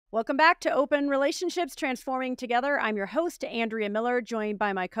Welcome back to Open Relationships Transforming Together. I'm your host, Andrea Miller, joined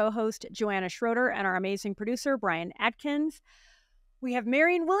by my co-host, Joanna Schroeder, and our amazing producer, Brian Atkins. We have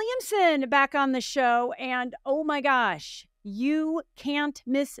Marianne Williamson back on the show, and oh my gosh, you can't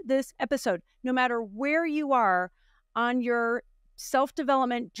miss this episode. No matter where you are on your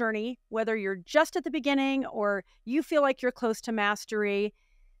self-development journey, whether you're just at the beginning or you feel like you're close to mastery,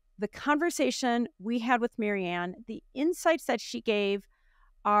 the conversation we had with Marianne, the insights that she gave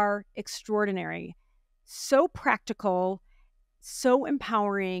are extraordinary, so practical, so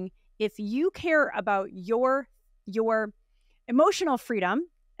empowering. If you care about your emotional freedom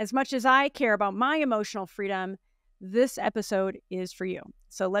as much as I care about my emotional freedom, this episode is for you.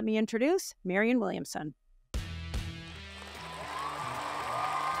 So let me introduce Marianne Williamson.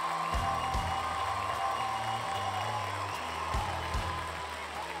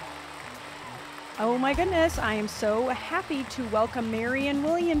 Oh my goodness, I am so happy to welcome Marianne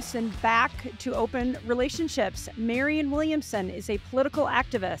Williamson back to Open Relationships. Marianne Williamson is a political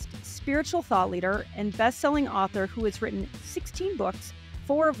activist, spiritual thought leader, and best-selling author who has written 16 books,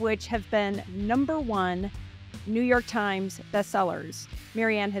 4 of which have been #1 New York Times bestsellers.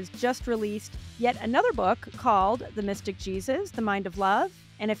 Marianne has just released yet another book called The Mystic Jesus, The Mind of Love.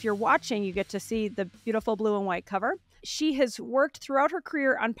 And if you're watching, you get to see the beautiful blue and white cover. She has worked throughout her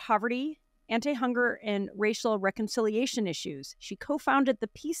career on poverty, anti-hunger, and racial reconciliation issues. She co-founded the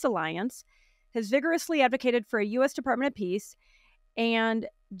Peace Alliance, has vigorously advocated for a U.S. Department of Peace, and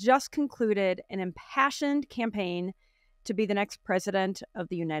just concluded an impassioned campaign to be the next president of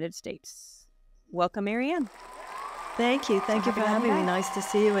the United States. Welcome, Marianne. Thank you. Thank you for having me. Nice to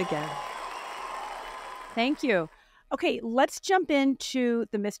see you again. Thank you. Okay, let's jump into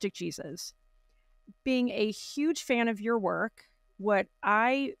The Mystic Jesus. Being a huge fan of your work, what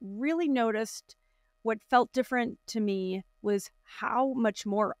I really noticed, what felt different to me, was how much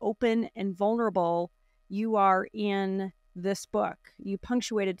more open and vulnerable you are in this book. You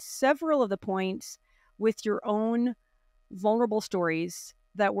punctuated several of the points with your own vulnerable stories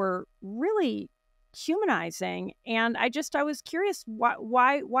that were really humanizing. And I was curious,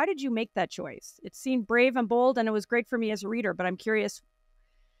 why did you make that choice? It seemed brave and bold, and it was great for me as a reader, but I'm curious,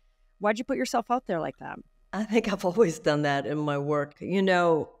 why'd you put yourself out there like that? I think I've always done that in my work. You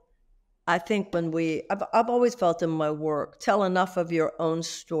know, I think I've always felt in my work, tell enough of your own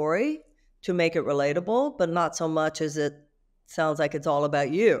story to make it relatable, but not so much as it sounds like it's all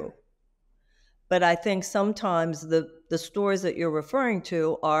about you. But I think sometimes the stories that you're referring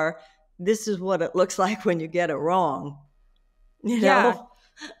to are, this is what it looks like when you get it wrong. You know?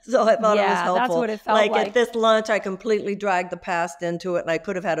 So I thought it was helpful. That's what it felt like. At this lunch, I completely dragged the past into it, and I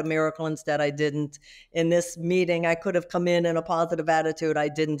could have had a miracle. Instead, I didn't. In this meeting, I could have come in a positive attitude. I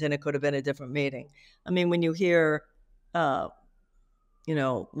didn't, and it could have been a different meeting. I mean, when you hear, what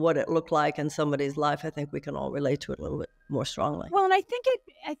it looked like in somebody's life, I think we can all relate to it a little bit more strongly. Well, and I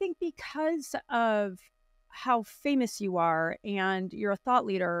think because of how famous you are, and you're a thought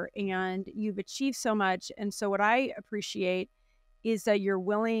leader, and you've achieved so much, and so what I appreciate is that you're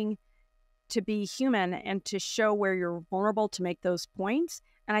willing to be human and to show where you're vulnerable to make those points.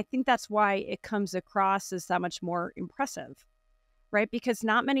 And I think that's why it comes across as that much more impressive, right? Because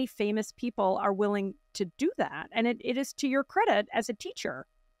not many famous people are willing to do that. And it is to your credit as a teacher.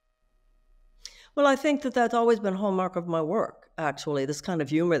 Well, I think that that's always been a hallmark of my work, actually, this kind of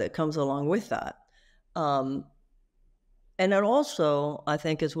humor that comes along with that. And it also, I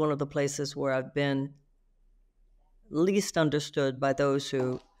think, is one of the places where I've been least understood by those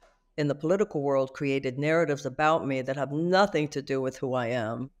who, in the political world, created narratives about me that have nothing to do with who I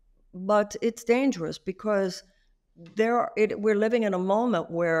am. But it's dangerous because we're living in a moment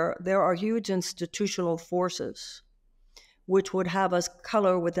where there are huge institutional forces which would have us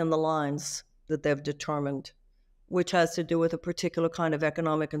color within the lines that they've determined, which has to do with a particular kind of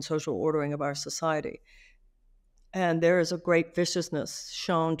economic and social ordering of our society. And there is a great viciousness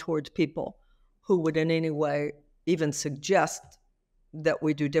shown towards people who would in any way even suggest that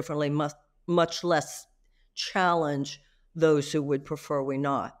we do differently, much less challenge those who would prefer we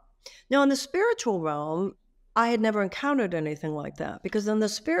not. Now, in the spiritual realm, I had never encountered anything like that, because in the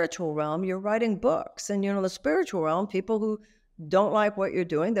spiritual realm, you're writing books. And, the spiritual realm, people who don't like what you're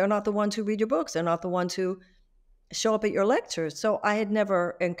doing, they're not the ones who read your books. They're not the ones who show up at your lectures. So I had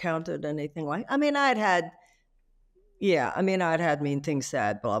never encountered anything like, I'd had mean things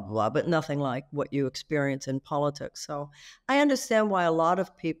said, blah, blah, blah, but nothing like what you experience in politics. So I understand why a lot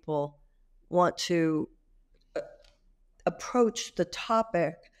of people want to approach the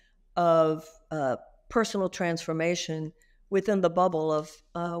topic of personal transformation within the bubble of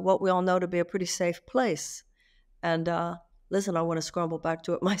what we all know to be a pretty safe place. And listen, I want to scramble back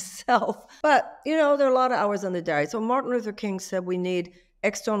to it myself. But, you know, there are a lot of hours in the day. So Martin Luther King said we need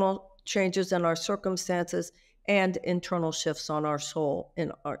external changes in our circumstances and internal shifts on our soul,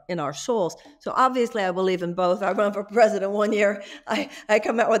 in our souls. So obviously I believe in both. I run for president one year. I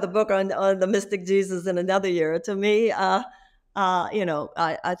come out with a book on the mystic Jesus in another year. To me, you know,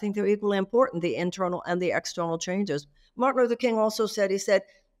 I think they're equally important, the internal and the external changes. Martin Luther King also said, he said,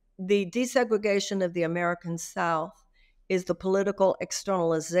 the desegregation of the American South is the political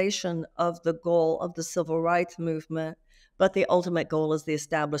externalization of the goal of the civil rights movement, but the ultimate goal is the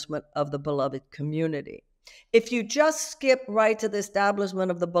establishment of the beloved community. If you just skip right to the establishment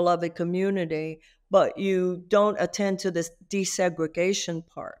of the beloved community, but you don't attend to this desegregation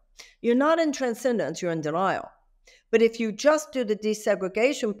part, you're not in transcendence, you're in denial. But if you just do the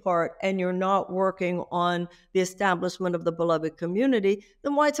desegregation part and you're not working on the establishment of the beloved community,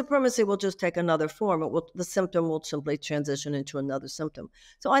 then white supremacy will just take another form. The symptom will simply transition into another symptom.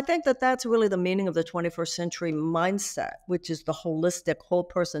 So I think that that's really the meaning of the 21st century mindset, which is the holistic, whole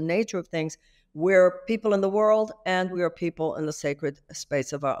person nature of things. We're people in the world and we are people in the sacred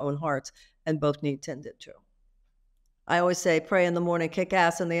space of our own hearts, and both need tended to. I always say, pray in the morning, kick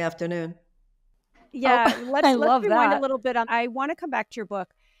ass in the afternoon. Yeah, let's love rewind that. a little bit. I want to come back to your book.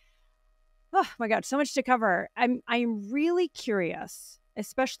 Oh my God, so much to cover. I'm really curious,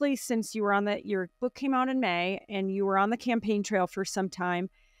 especially since you were your book came out in May and you were on the campaign trail for some time.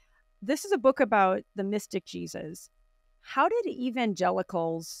 This is a book about the mystic Jesus. How did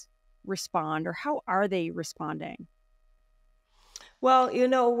evangelicals respond, or how are they responding? Well, you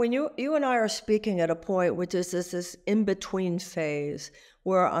know, when you and I are speaking at a point which is this in-between phase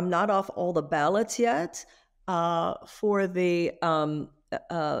where I'm not off all the ballots yet for the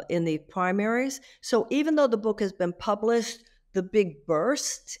in the primaries. So even though the book has been published, the big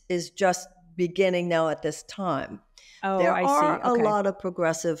burst is just beginning now at this time. Oh, there I are see. Okay. a lot of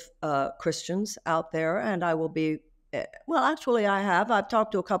progressive Christians out there, and I will be, well, actually I've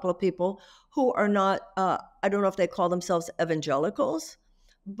talked to a couple of people who are not, I don't know if they call themselves evangelicals,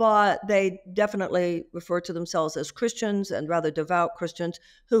 but they definitely refer to themselves as Christians, and rather devout Christians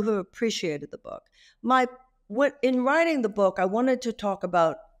who have appreciated the book. In writing the book, I wanted to talk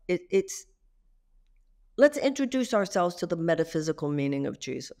about let's introduce ourselves to the metaphysical meaning of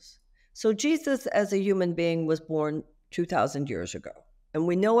Jesus. So Jesus as a human being was born 2,000 years ago. And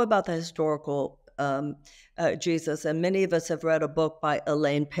we know about the historical Jesus, and many of us have read a book by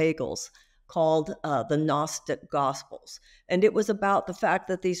Elaine Pagels called The Gnostic Gospels. And it was about the fact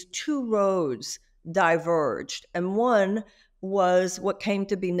that these two roads diverged. And one was what came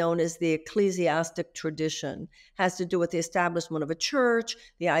to be known as the ecclesiastic tradition, has to do with the establishment of a church,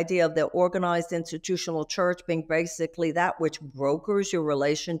 the idea of the organized institutional church being basically that which brokers your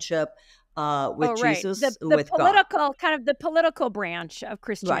relationship with Jesus, the political God. kind of the political branch of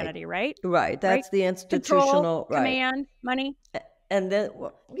Christianity, right? Right. That's the institutional, control, command, money. And then,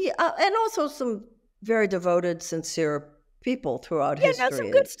 and also some very devoted, sincere people throughout history. Yeah,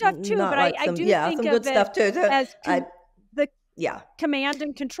 some good stuff too. But I do think some of good stuff too. As the command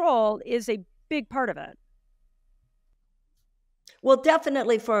and control is a big part of it. Well,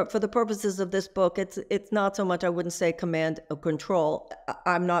 definitely for the purposes of this book, it's not so much, I wouldn't say command or control.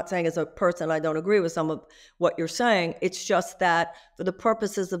 I'm not saying as a person I don't agree with some of what you're saying. It's just that for the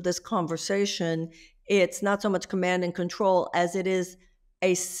purposes of this conversation, it's not so much command and control as it is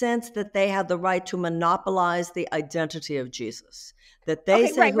a sense that they have the right to monopolize the identity of Jesus. That they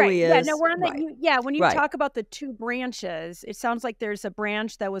say who he is. Yeah, no, we're on that. When you talk about the two branches, it sounds like there's a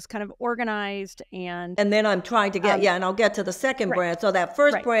branch that was kind of organized and then I'm trying to get, and I'll get to the second branch. So that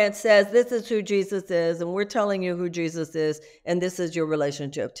first branch says, this is who Jesus is, and we're telling you who Jesus is, and this is your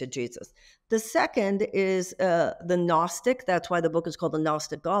relationship to Jesus. The second is the Gnostic. That's why the book is called the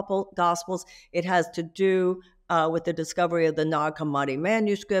Gnostic Gospels. It has to do with the discovery of the Nag Hammadi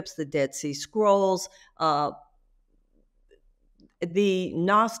manuscripts, the Dead Sea Scrolls. The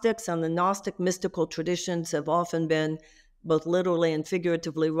Gnostics and the Gnostic mystical traditions have often been both literally and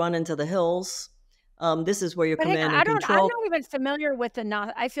figuratively run into the hills. This is where your command and control. I'm not even familiar with the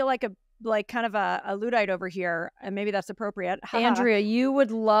Gnostic. I feel like kind of a Luddite over here, and maybe that's appropriate. Andrea, you would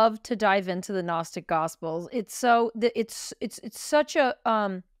love to dive into the Gnostic Gospels. It's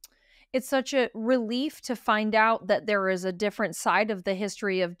such a relief to find out that there is a different side of the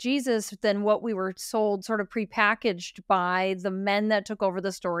history of Jesus than what we were sold, sort of prepackaged by the men that took over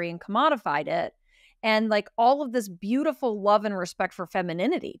the story and commodified it. And like all of this beautiful love and respect for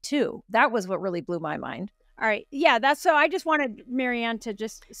femininity too. That was what really blew my mind. All right. Yeah, that's so I just wanted Marianne to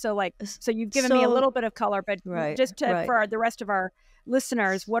just so you've given me a little bit of color, but for the rest of our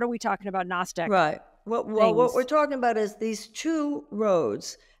listeners, what are we talking about Gnostic? Right. Well, things. what we're talking about is these two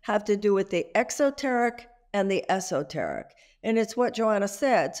roads have to do with the exoteric and the esoteric. And it's what Joanna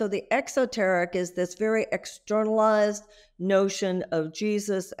said. So the exoteric is this very externalized notion of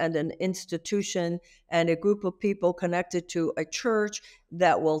Jesus and an institution and a group of people connected to a church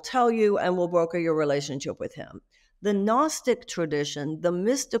that will tell you and will broker your relationship with him. The Gnostic tradition, the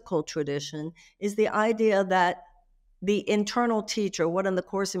mystical tradition, is the idea that the internal teacher, what in the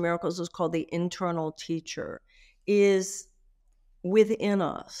Course in Miracles is called the internal teacher, is within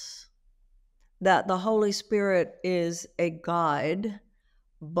us. That the Holy Spirit is a guide,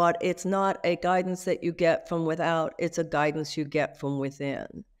 but it's not a guidance that you get from without, it's a guidance you get from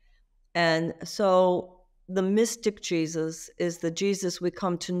within. And so the mystic Jesus is the Jesus we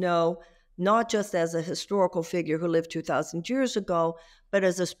come to know, not just as a historical figure who lived 2,000 years ago, but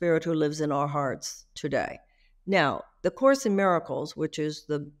as a spirit who lives in our hearts today. Now, the Course in Miracles, which is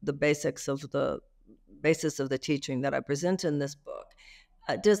the basis of the teaching that I present in this book,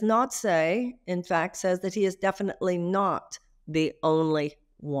 does not say, in fact, says that he is definitely not the only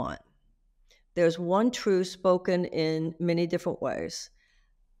one. There's one truth spoken in many different ways.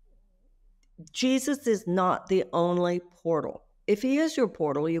 Jesus is not the only portal. If he is your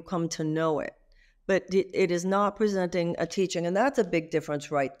portal, you come to know it. But it is not presenting a teaching, and that's a big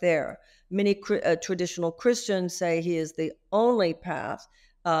difference right there. Many traditional Christians say he is the only path.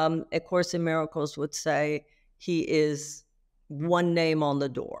 A Course in Miracles would say he is one name on the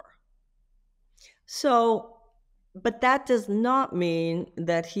door. So, but that does not mean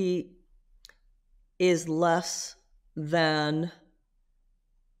that he is less than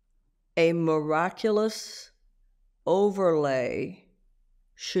a miraculous overlay,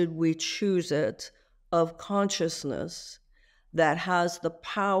 should we choose it, of consciousness that has the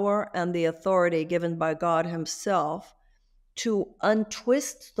power and the authority given by God himself to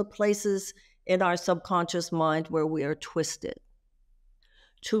untwist the places in our subconscious mind where we are twisted,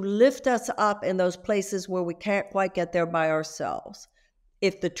 to lift us up in those places where we can't quite get there by ourselves.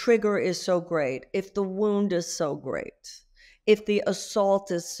 If the trigger is so great, if the wound is so great, if the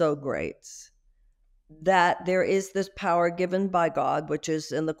assault is so great, that there is this power given by God, which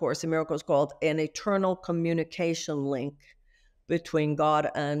is in the Course in Miracles called an eternal communication link between God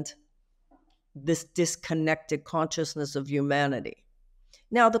and this disconnected consciousness of humanity.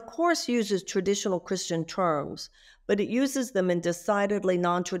 Now, the Course uses traditional Christian terms, but it uses them in decidedly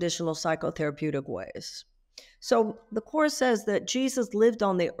non-traditional psychotherapeutic ways. So the Course says that Jesus lived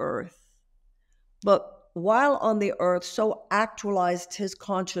on the earth, but while on the earth, so actualized his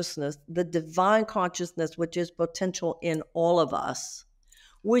consciousness, the divine consciousness, which is potential in all of us,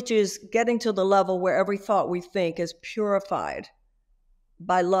 which is getting to the level where every thought we think is purified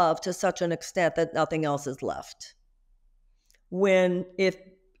by love to such an extent that nothing else is left.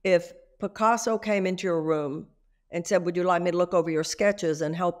 If Picasso came into your room and said, "Would you like me to look over your sketches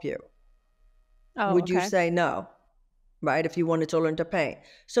and help you?" Would you say no? Right? If you wanted to learn to paint.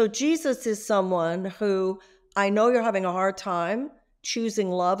 So Jesus is someone who, I know you're having a hard time choosing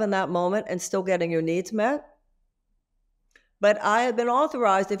love in that moment and still getting your needs met, but I have been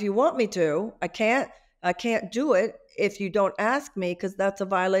authorized, if you want me to. I can't do it if you don't ask me, because that's a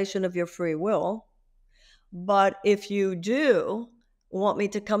violation of your free will. But if you do want me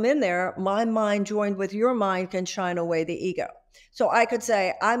to come in there, my mind joined with your mind can shine away the ego. So I could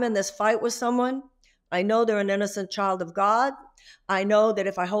say, I'm in this fight with someone. I know they're an innocent child of God. I know that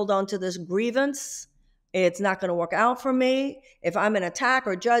if I hold on to this grievance, it's not going to work out for me. If I'm in attack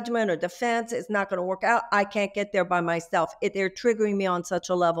or judgment or defense, it's not going to work out. I can't get there by myself. They're triggering me on such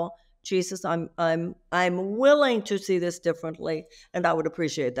a level. Jesus, I'm willing to see this differently, and I would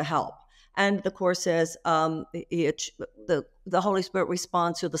appreciate the help. And the Course says the Holy Spirit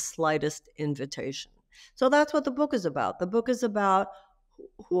responds to the slightest invitation. So that's what the book is about. The book is about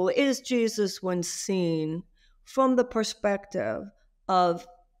who is Jesus when seen from the perspective of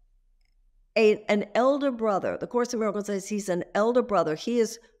an elder brother. The Course in Miracles says he's an elder brother. He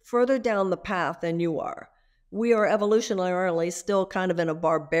is further down the path than you are. We are evolutionarily still kind of in a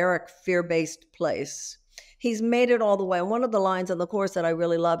barbaric, fear-based place. He's made it all the way. And one of the lines in the Course that I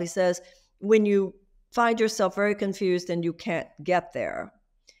really love, he says, when you find yourself very confused and you can't get there,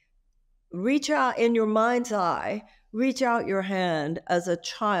 reach out in your mind's eye, reach out your hand as a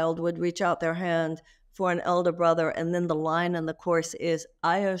child would reach out their hand for an elder brother. And then the line in the Course is,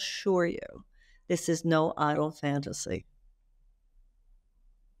 I assure you, this is no idle fantasy.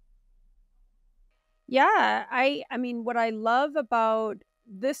 Yeah, I mean, what I love about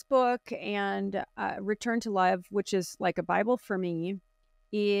this book and Return to Love, which is like a Bible for me,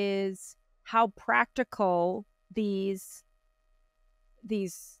 is how practical these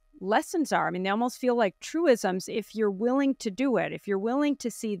lessons are. I mean, they almost feel like truisms if you're willing to do it, if you're willing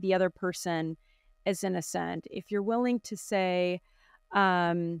to see the other person as innocent, if you're willing to say,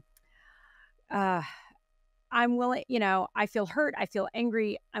 I'm willing, I feel hurt, I feel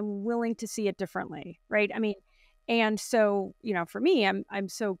angry, I'm willing to see it differently, right? I mean, and so, for me, I'm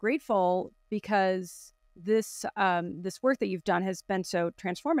so grateful because this work that you've done has been so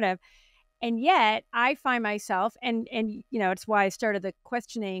transformative. And yet I find myself, and it's why I started the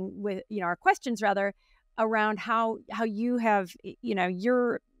questioning with, our questions rather, around how you have,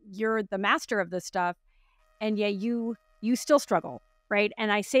 you're the master of this stuff, and yet you still struggle, right?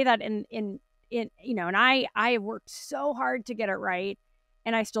 And I say that in and I have worked so hard to get it right,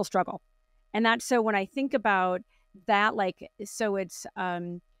 and I still struggle. And that's, so when I think about that, like, so it's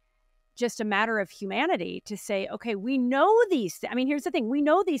just a matter of humanity to say, okay, we know these. I mean, here's the thing: we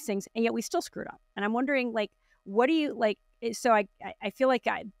know these things, and yet we still screwed up. And I'm wondering, like, what do you like? So I feel like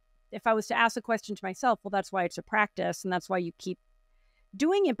if I was to ask a question to myself, well, that's why it's a practice, and that's why you keep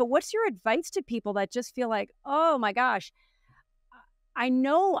doing it. But what's your advice to people that just feel like, oh my gosh, I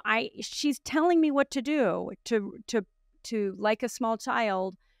know she's telling me what to do, to like a small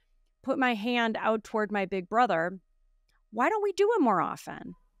child, put my hand out toward my big brother. Why don't we do it more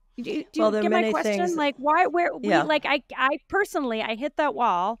often? Do you get my question? Things, like, why, where yeah. we, like, I personally, I hit that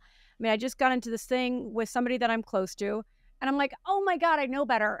wall. I mean, I just got into this thing with somebody that I'm close to, and I'm like, oh my God, I know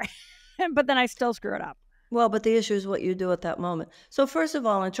better. But then I still screw it up. Well, but the issue is what you do at that moment. So first of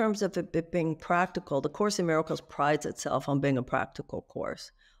all, in terms of it being practical, the Course in Miracles prides itself on being a practical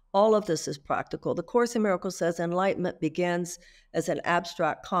course. All of this is practical. The Course in Miracles says enlightenment begins as an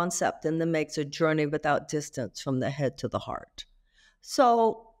abstract concept and then makes a journey without distance from the head to the heart.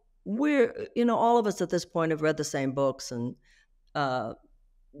 So we're, all of us at this point have read the same books and,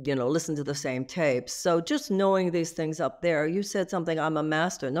 listen to the same tapes. So just knowing these things up there, you said something, I'm a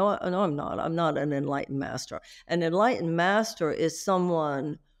master. No, I'm not. I'm not an enlightened master. An enlightened master is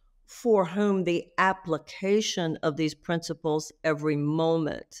someone for whom the application of these principles every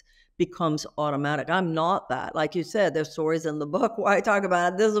moment becomes automatic. I'm not that. Like you said, there's stories in the book where I talk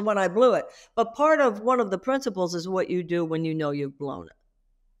about, this is when I blew it. But one of the principles is what you do when you know you've blown it.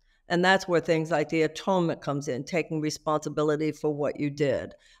 And that's where things like the atonement comes in, taking responsibility for what you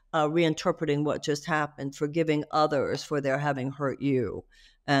did, reinterpreting what just happened, forgiving others for their having hurt you,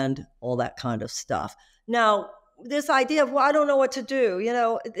 and all that kind of stuff. Now, this idea of, well, I don't know what to do,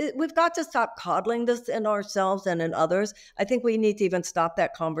 we've got to stop coddling this in ourselves and in others. I think we need to even stop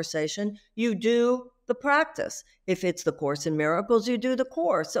that conversation. You do the practice. If it's the Course in Miracles, you do the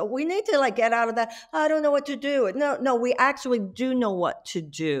course. So we need to get out of that, I don't know what to do. No, we actually do know what to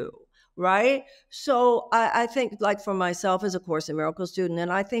do, right? So I think, like, for myself as a Course in Miracles student,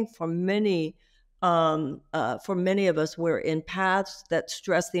 and I think for many of us, we're in paths that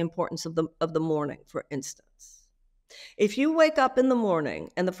stress the importance of the morning, for instance. If you wake up in the morning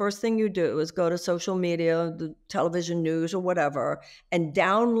and the first thing you do is go to social media, the television news or whatever, and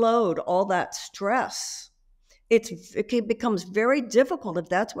download all that stress, it becomes very difficult if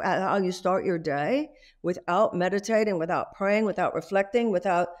that's how you start your day, without meditating, without praying, without reflecting,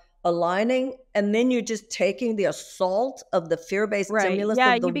 without aligning, and then you're just taking the assault of the fear-based stimulus of the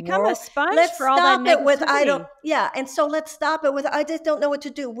world. You become a sponge for all that negativity. And so let's stop it with, I just don't know what to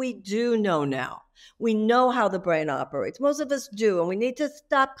do. We do know now. We know how the brain operates. Most of us do, and we need to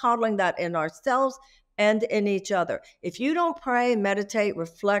stop coddling that in ourselves and in each other. If you don't pray, meditate,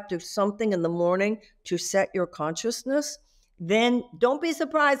 reflect, do something in the morning to set your consciousness, then don't be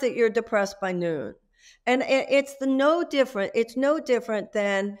surprised that you're depressed by noon. And it's no different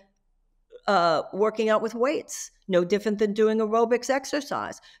than working out with weights, no different than doing aerobics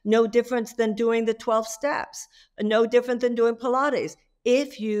exercise, no different than doing the 12 steps, no different than doing Pilates.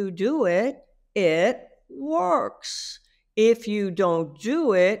 If you do it, it works. If you don't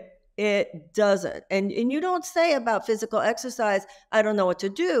do it, it doesn't. And you don't say about physical exercise, I don't know what to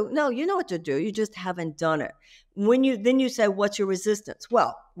do. No, you know what to do. You just haven't done it. Then you say, what's your resistance?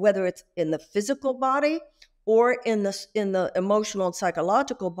 Well, whether it's in the physical body or in the emotional and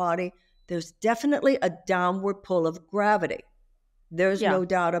psychological body, there's definitely a downward pull of gravity. There's no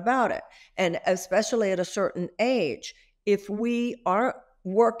doubt about it. And especially at a certain age, if we aren't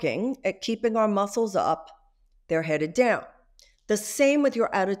working at keeping our muscles up, they're headed down. The same with your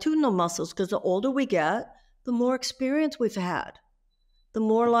attitudinal muscles, because the older we get, the more experience we've had, the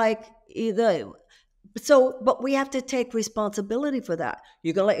more but we have to take responsibility for that.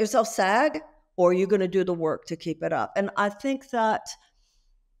 You're going to let yourself sag, or you're going to do the work to keep it up. And I think that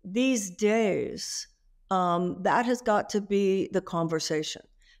these days, that has got to be the conversation.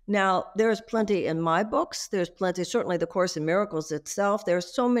 Now, there's plenty in my books. There's plenty, certainly the Course in Miracles itself.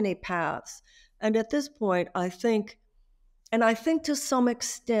 There's so many paths. And at this point, I think to some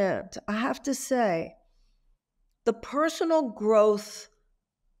extent, I have to say, the personal growth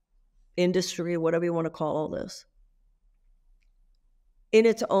industry, whatever you want to call all this, in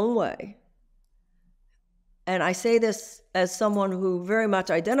its own way, and I say this as someone who very much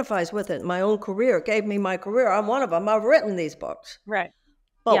identifies with it. My own career gave me my career. I'm one of them. I've written these books. Right.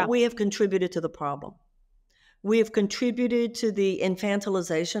 But we have contributed to the problem. We have contributed to the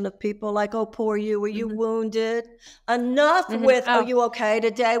infantilization of people, like, oh, poor you, were you wounded? Enough with, are you okay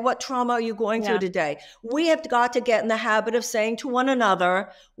today? What trauma are you going through today? We have got to get in the habit of saying to one another,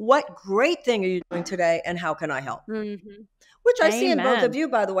 what great thing are you doing today, and how can I help? Which I see in both of you,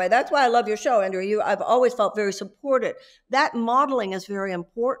 by the way. That's why I love your show, Andrea. I've always felt very supported. That modeling is very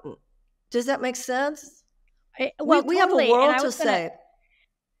important. Does that make sense? We have a world to save.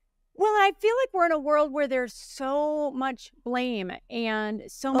 Well, I feel like we're in a world where there's so much blame and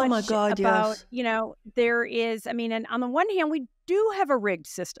so much about, there is, and on the one hand, we do have a rigged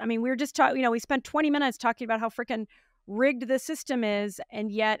system. We were just talking, we spent 20 minutes talking about how freaking rigged the system is.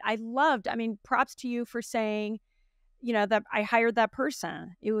 And yet props to you for saying, that I hired that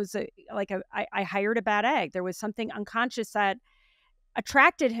person. It was I hired a bad egg. There was something unconscious that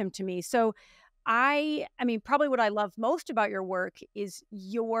attracted him to me. So probably what I love most about your work is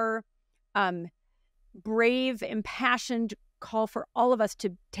your brave, impassioned call for all of us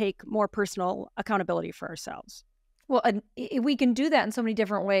to take more personal accountability for ourselves. Well, we can do that in so many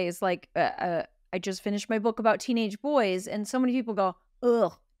different ways. Like I just finished my book about teenage boys, and so many people go,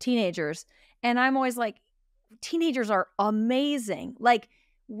 ugh, teenagers. And I'm always like, teenagers are amazing. Like,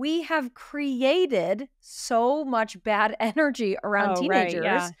 we have created so much bad energy around teenagers. Right,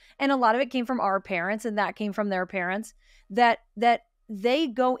 yeah. And a lot of it came from our parents, and that came from their parents, that they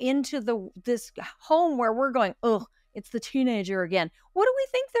go into this home where we're going, oh, it's the teenager again. What do we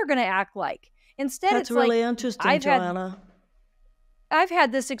think they're going to act like? Instead, that's really interesting, Joanna. I've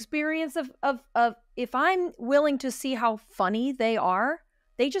had this experience of if I'm willing to see how funny they are,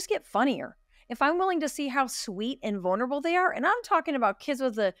 they just get funnier. If I'm willing to see how sweet and vulnerable they are, and I'm talking about kids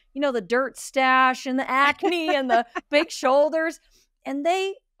with the dirt stash and the acne and the big shoulders, and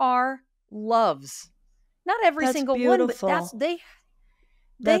they are loves. Not every single beautiful. One, but they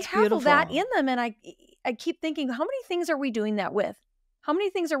have beautiful. That in them. And I keep thinking, how many things are we doing that with? How many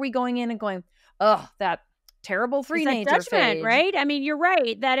things are we going in and going, oh, that terrible teenager phase, right? You're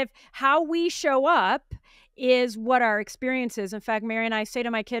right that if how we show up is what our experience is. In fact, Mary and I say to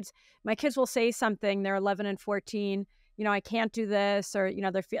my kids will say something, they're 11 and 14, I can't do this, or,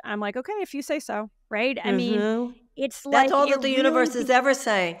 I'm like, okay, if you say so, right? It's like, that's all that the universe is ever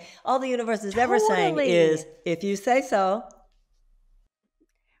saying. All the universe is ever saying is, if you say so.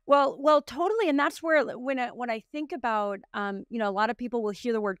 Well, totally. And that's where when I think about, a lot of people will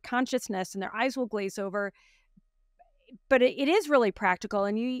hear the word consciousness and their eyes will glaze over. But it is really practical.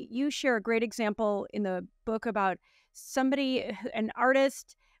 And you share a great example in the book about somebody, an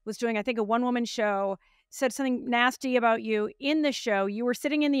artist was doing, I think, a one-woman show, said something nasty about you in the show. You were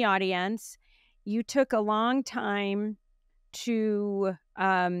sitting in the audience. You took a long time to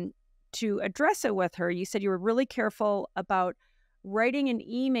address it with her. You said you were really careful about writing an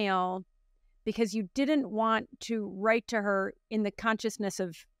email because you didn't want to write to her in the consciousness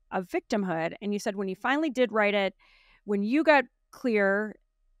of victimhood. And you said when you finally did write it, when you got clear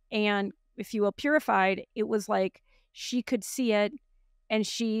and, if you will, purified, it was like she could see it and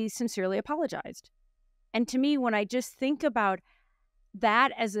she sincerely apologized. And to me, when I just think about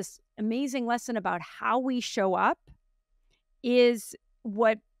that as this amazing lesson about how we show up is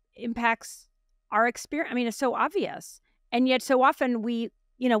what impacts our experience. It's so obvious. And yet so often we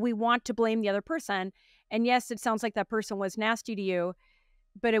want to blame the other person. And yes, it sounds like that person was nasty to you,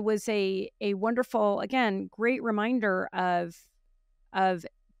 but it was a wonderful, again, great reminder of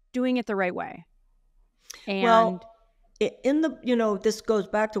doing it the right way. And well, this goes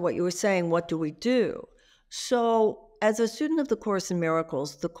back to what you were saying, what do we do? So as a student of the Course in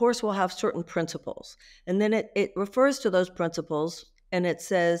Miracles, the Course will have certain principles. And then it refers to those principles and it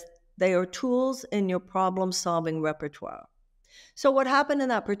says they are tools in your problem-solving repertoire. So what happened in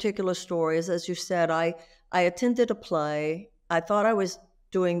that particular story is, as you said, I attended a play. I thought I was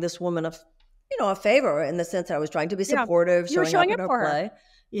doing this woman a favor in the sense that I was trying to be supportive, showing up in her play.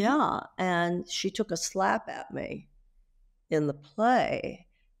 Yeah, and she took a slap at me in the play,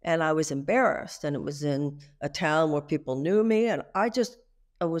 and I was embarrassed. And it was in a town where people knew me, and I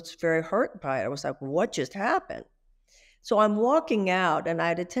was very hurt by it. I was like, what just happened? So I'm walking out, and I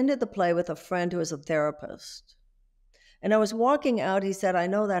had attended the play with a friend who is a therapist. And I was walking out. He said, I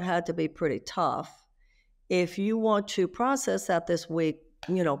know that had to be pretty tough. If you want to process that this week,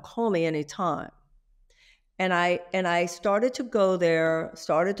 call me anytime. And I started to go there,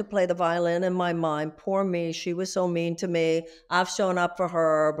 started to play the violin in my mind. Poor me. She was so mean to me. I've shown up for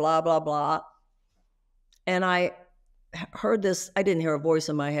her, blah, blah, blah. And I heard this. I didn't hear a voice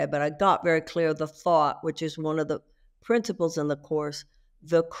in my head, but I got very clear the thought, which is one of the principles in the Course.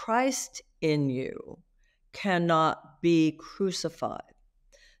 The Christ in you cannot be crucified.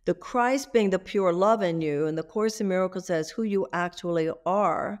 The Christ being the pure love in you, and the Course in Miracles says who you actually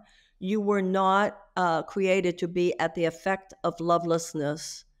are. You were not created to be at the effect of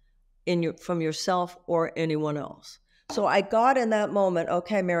lovelessness from yourself or anyone else. So I got in that moment,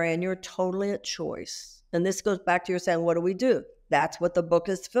 okay, Marianne, you're totally at choice. And this goes back to your saying, what do we do? That's what the book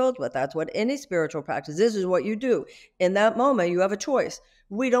is filled with. That's what any spiritual practice, this is what you do. In that moment, you have a choice.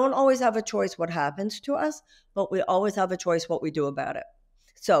 We don't always have a choice what happens to us, but we always have a choice what we do about it.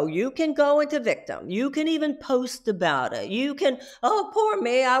 So you can go into victim. You can even post about it. You can, oh, poor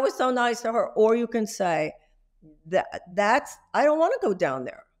me, I was so nice to her. Or you can say, that's, I don't want to go down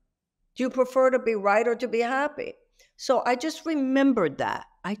there. Do you prefer to be right or to be happy? So I just remembered that.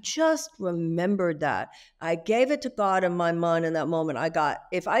 I gave it to God in my mind in that moment.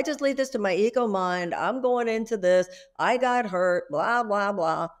 If I just leave this to my ego mind, I'm going into this, I got hurt, blah, blah,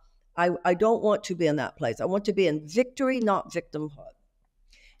 blah. I don't want to be in that place. I want to be in victory, not victimhood.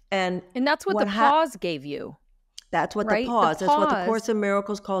 And that's what the pause gave you. That's what right? the pause. That's what the Course in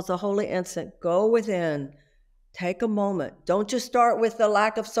Miracles calls the holy instant. Go within. Take a moment. Don't just start with the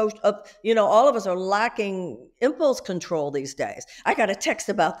lack of all of us are lacking impulse control these days. I got a text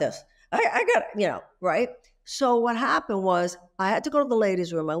about this. I got, right? So what happened was I had to go to the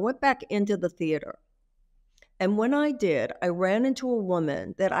ladies' room. I went back into the theater. And when I did, I ran into a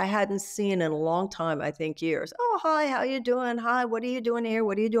woman that I hadn't seen in a long time, I think years. Oh, hi, how you doing? Hi, what are you doing here?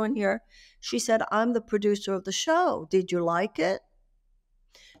 What are you doing here? She said, I'm the producer of the show. Did you like it?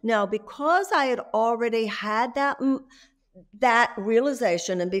 Now, because I had already had that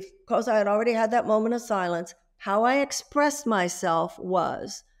realization, and because I had already had that moment of silence, how I expressed myself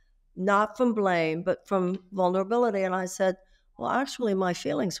was not from blame, but from vulnerability. And I said, well, actually, my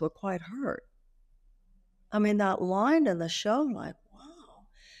feelings were quite hurt. I mean, that line in the show, like, wow.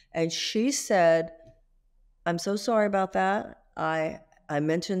 And she said, I'm so sorry about that. I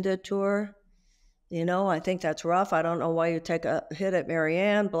mentioned it to her. I think that's rough. I don't know why you take a hit at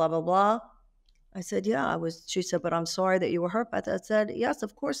Marianne, blah, blah, blah. I said, yeah, I was. She said, but I'm sorry that you were hurt by that. I said, yes,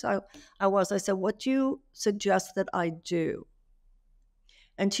 of course I was. I said, what do you suggest that I do?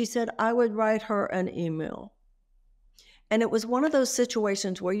 And she said, I would write her an email. And it was one of those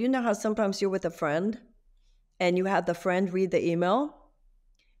situations where, how sometimes you're with a friend and you have the friend read the email.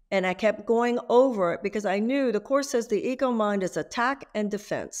 And I kept going over it because I knew the Course says the ego mind is attack and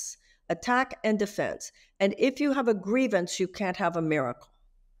defense. Attack and defense. And if you have a grievance, you can't have a miracle.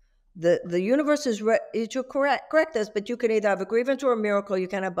 The universe is, you correct this, but you can either have a grievance or a miracle. You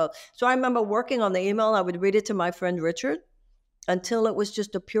can't have both. So I remember working on the email. I would read it to my friend Richard until it was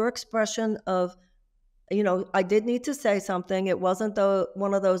just a pure expression of, I did need to say something. It wasn't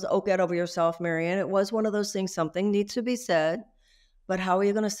one of those, oh, get over yourself, Marianne. It was one of those things, something needs to be said, but how are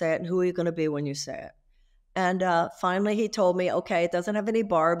you going to say it and who are you going to be when you say it? And finally he told me, okay, it doesn't have any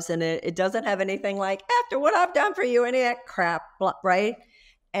barbs in it. It doesn't have anything like, after what I've done for you, any of that crap, right?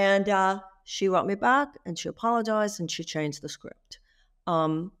 And she wrote me back and she apologized and she changed the script.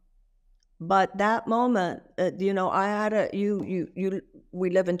 But that moment, I had we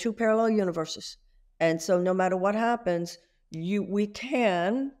live in two parallel universes. And so no matter what happens, we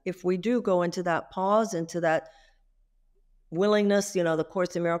can, if we do go into that pause, into that willingness, the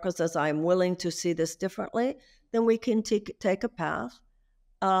Course in Miracles says, I'm willing to see this differently, then we can take a path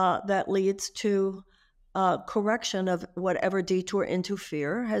that leads to correction of whatever detour into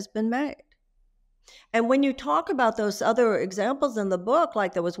fear has been made. And when you talk about those other examples in the book,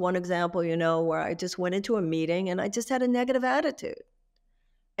 like there was one example, where I just went into a meeting and I just had a negative attitude.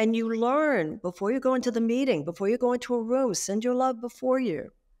 And you learn before you go into the meeting, before you go into a room, send your love before you.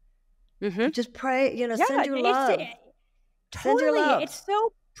 Mm-hmm. You just pray, send your love. Totally. It's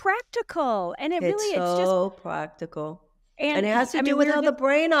so practical. And it's just practical. And it has to do with how the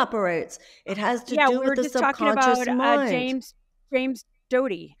brain operates. It has to do with the subconscious talking about James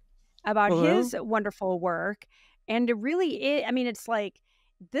Doty, about his wonderful work. And it really is, it's like,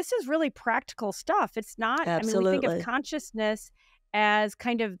 this is really practical stuff. It's not, Absolutely. We think of consciousness as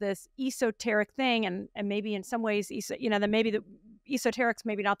kind of this esoteric thing, and maybe in some ways, then maybe the esoteric's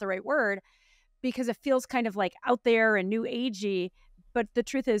maybe not the right word, because it feels kind of like out there and new agey. But the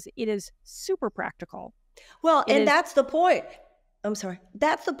truth is, it is super practical. Well, It and is, that's the point. I'm sorry.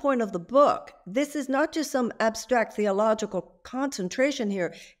 That's the point of the book. This is not just some abstract theological concentration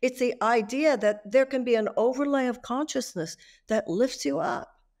here. It's the idea that there can be an overlay of consciousness that lifts you up.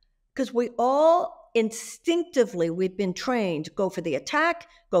 Because we all instinctively, we've been trained, go for the attack,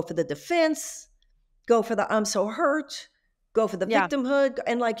 go for the defense, go for the I'm so hurt, go for the yeah, victimhood.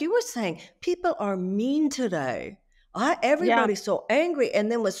 And like you were saying, people are mean today. yeah. Everybody's so angry.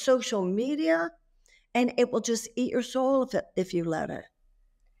 And then with social media, and it will just eat your soul if you let it.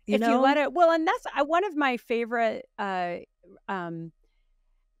 If you let it, well, and that's one of my favorite, I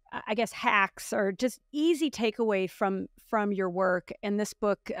guess, hacks or just easy takeaway from your work and this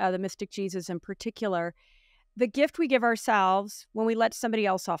book, The Mystic Jesus in particular, the gift we give ourselves when we let somebody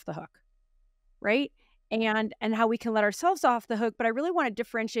else off the hook, right? And how we can let ourselves off the hook. But I really want to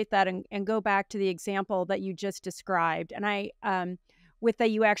differentiate that and go back to the example that you just described. And I, with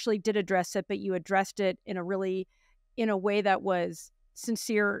that, you actually did address it, but you addressed it in a way that was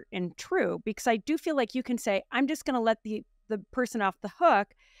sincere and true, because I do feel like you can say, I'm just going to let the person off the hook,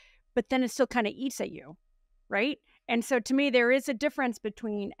 but then it still kind of eats at you, right? And so to me, there is a difference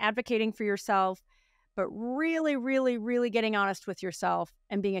between advocating for yourself, but really, really, really getting honest with yourself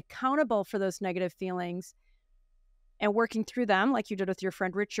and being accountable for those negative feelings and working through them like you did with your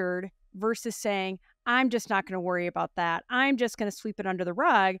friend Richard, versus saying, I'm just not going to worry about that. I'm just going to sweep it under the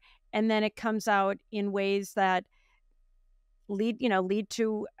rug. And then it comes out in ways that lead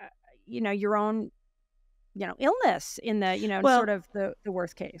to, your own, illness in the, Well, sort of the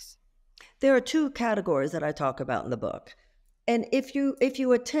worst case. There are two categories that I talk about in the book. And if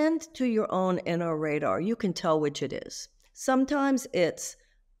you attend to your own inner radar, you can tell which it is. Sometimes it's,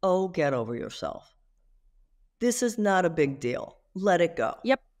 oh, get over yourself. This is not a big deal. Let it go.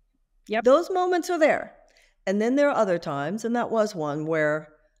 Yep. Those moments are there. And then there are other times, and that was one where,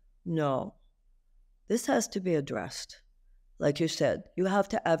 no, this has to be addressed. Like you said, you have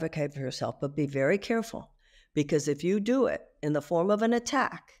to advocate for yourself, but be very careful. Because if you do it in the form of an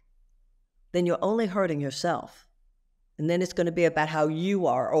attack, then you're only hurting yourself. And then it's going to be about how you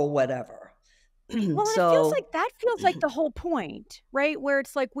are or whatever. Well, it feels like that feels like the whole point, right? Where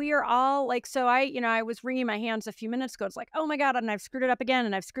it's like we are all like, so I was wringing my hands a few minutes ago. It's like, oh my God, and I've screwed it up again,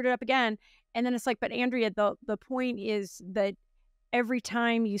 and I've screwed it up again. And then it's like, but Andrea, the point is that every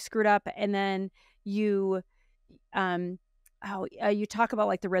time you screwed up, and then you you talk about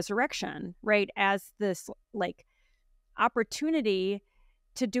like the resurrection, right, as this like opportunity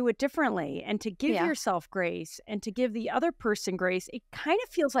to do it differently and to give yourself grace and to give the other person grace. It kind of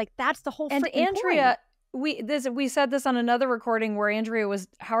feels like that's the whole And freaking Andrea, point. we said this on another recording where Andrea was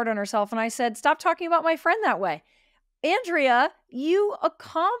hard on herself, and I said, stop talking about my friend that way. Andrea, you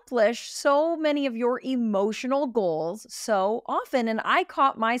accomplish so many of your emotional goals so often, and I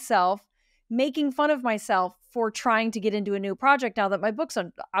caught myself making fun of myself for trying to get into a new project now that my books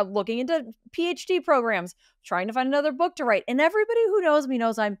are looking into PhD programs, trying to find another book to write. And everybody who knows me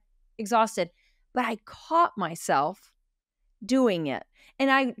knows I'm exhausted. But I caught myself doing it. And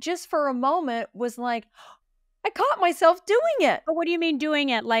I just for a moment was like, I caught myself doing it. But what do you mean doing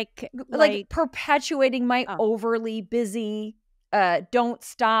it? Like perpetuating my overly busy, don't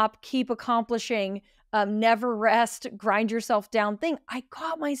stop, keep accomplishing, never rest, grind yourself down thing. I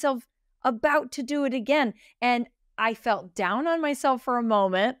caught myself about to do it again. And I felt down on myself for a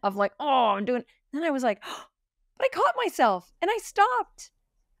moment of like, oh, I'm doing. Then I was like, oh, but I caught myself and I stopped.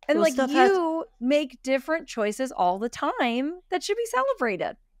 And well, like you make different choices all the time that should be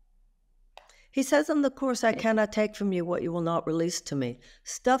celebrated. He says in the Course, I cannot take from you what you will not release to me.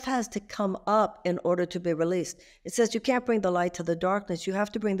 Stuff has to come up in order to be released. It says you can't bring the light to the darkness. You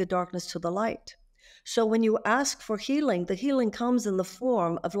have to bring the darkness to the light. So when you ask for healing, the healing comes in the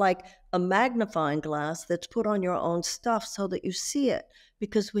form of like a magnifying glass that's put on your own stuff so that you see it.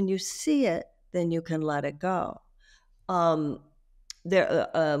 Because when you see it, then you can let it go. One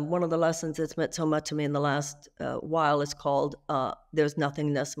of the lessons that's meant so much to me in the last while is called There's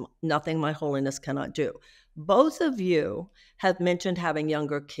Nothing My Holiness Cannot Do. Both of you have mentioned having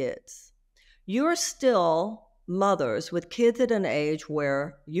younger kids. You're still mothers with kids at an age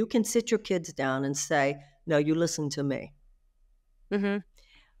where you can sit your kids down and say, no, you listen to me.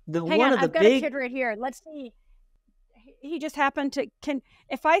 Mm-hmm. Hang on, I've got a kid right here. Let's see. He just happened to,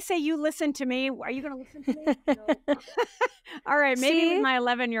 if I say you listen to me, are you going to listen to me? No. All right, maybe with my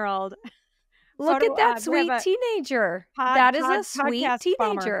 11-year-old. Look at that sweet teenager. That is a sweet teenager.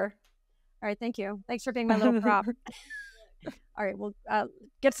 Bomber. All right, thank you. Thanks for being my little prop. All right, we'll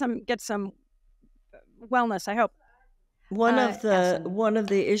get some wellness, I hope. One of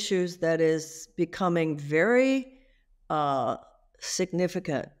the issues that is becoming very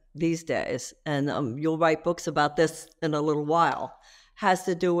significant these days, and you'll write books about this in a little while, has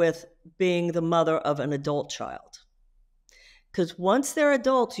to do with being the mother of an adult child. Because once they're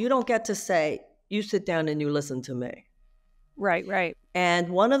adults, you don't get to say, you sit down and you listen to me. Right, right. And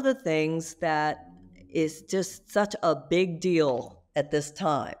one of the things that is just such a big deal at this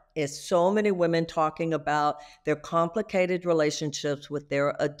time is so many women talking about their complicated relationships with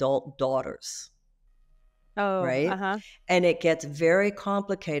their adult daughters. Oh, right? And it gets very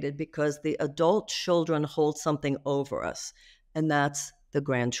complicated because the adult children hold something over us, and that's the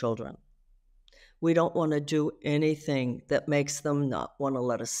grandchildren. We don't want to do anything that makes them not want to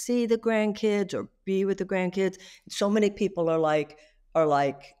let us see the grandkids or be with the grandkids. So many people are like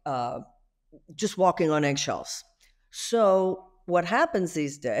just walking on eggshells. So what happens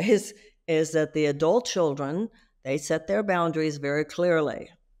these days is that the adult children, they set their boundaries very clearly.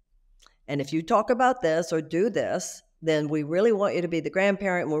 And if you talk about this or do this, then we really want you to be the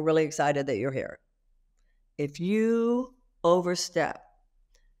grandparent, and we're really excited that you're here. If you overstep.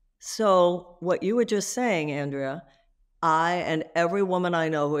 So what you were just saying, Andrea, I and every woman I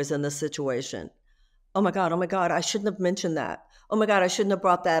know who is in this situation, oh my God, I shouldn't have mentioned that. Oh my God, I shouldn't have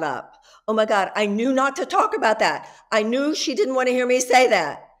brought that up. Oh my God, I knew not to talk about that. I knew she didn't want to hear me say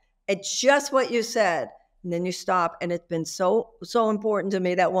that. It's just what you said. And then you stop. And it's been so important to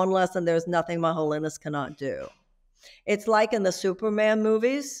me, that one lesson, there's nothing my holiness cannot do. It's like in the Superman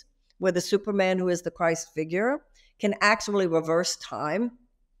movies, where the Superman, who is the Christ figure, can actually reverse time.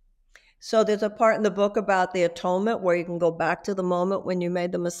 So there's a part in the book about the atonement where you can go back to the moment when you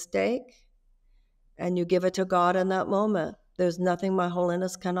made the mistake and you give it to God in that moment. There's nothing my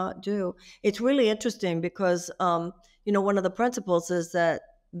holiness cannot do. It's really interesting because, one of the principles is that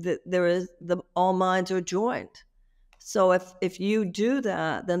all minds are joined. So if you do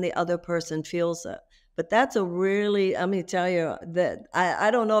that, then the other person feels it. But that's a really, let me tell you that I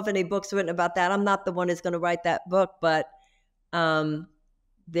don't know if any books written about that. I'm not the one who's going to write that book, but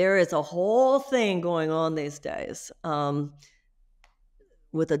there is a whole thing going on these days.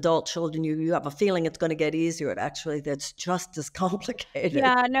 With adult children, you have a feeling it's going to get easier. That's just as complicated.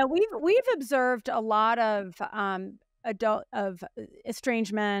 Yeah, no, we've observed a lot of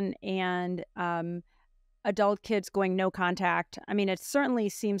estranged men and adult kids going no contact. I mean, it certainly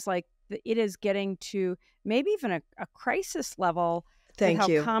seems like it is getting to maybe even a crisis level. Thank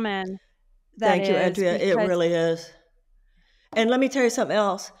you. How common that Thank you, is, Andrea. It really is. And let me tell you something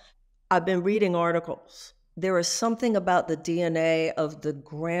else. I've been reading articles. There is something about the DNA of the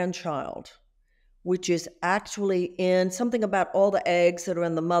grandchild, which is actually in something about all the eggs that are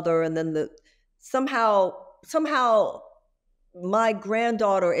in the mother, and then somehow my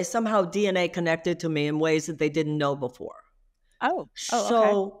granddaughter is somehow DNA connected to me in ways that they didn't know before.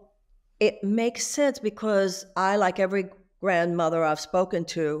 So it makes sense because I, like every grandmother I've spoken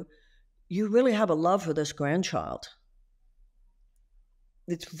to, you really have a love for this grandchild.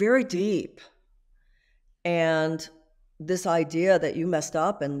 It's very deep. And this idea that you messed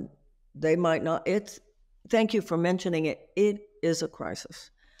up and they might not, thank you for mentioning it. It is a crisis.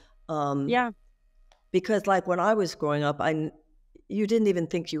 Yeah. Because like when I was growing up, you didn't even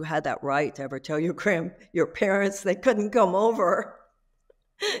think you had that right to ever tell your parents they couldn't come over.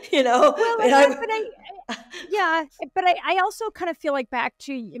 Well, but I also kind of feel like back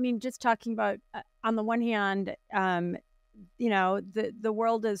to, I mean, just talking about, on the one hand, the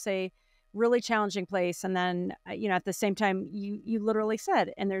world is a really challenging place. And then, at the same time, you literally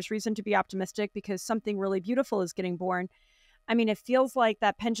said, and there's reason to be optimistic because something really beautiful is getting born. I mean, it feels like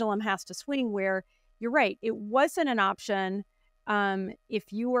that pendulum has to swing where you're right. It wasn't an option.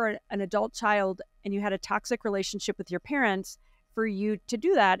 If you were an adult child and you had a toxic relationship with your parents, for you to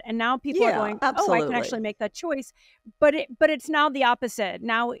do that. And now people are going, absolutely. oh, I can actually make that choice. But it's now the opposite.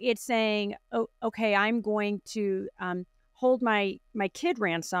 Now it's saying, oh, okay, I'm going to hold my kid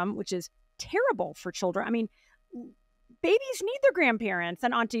ransom, which is terrible for children. I mean, babies need their grandparents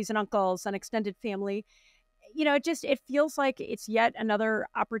and aunties and uncles and extended family. It feels like it's yet another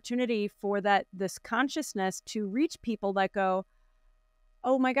opportunity for this consciousness to reach people that go,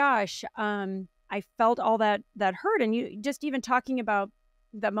 oh my gosh, I felt all that hurt. And you just even talking about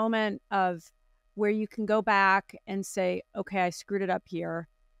the moment of where you can go back and say, okay, I screwed it up here.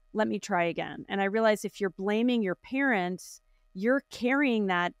 Let me try again. And I realize if you're blaming your parents, you're carrying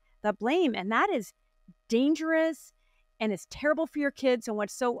that blame. And that is dangerous and it's terrible for your kids. And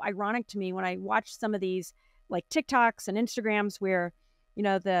what's so ironic to me when I watch some of these like TikToks and Instagrams where,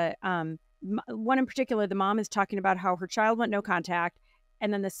 the one in particular, the mom is talking about how her child went no contact.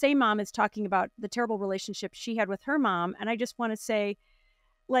 And then the same mom is talking about the terrible relationship she had with her mom. And I just want to say,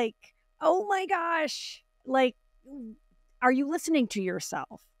 like, oh my gosh, like, are you listening to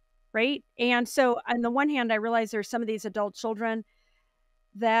yourself? right? And so on the one hand, I realize there's some of these adult children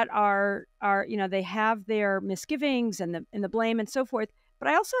that are, they have their misgivings and the blame and so forth. But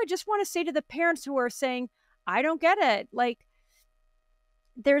I just want to say to the parents who are saying, I don't get it. Like,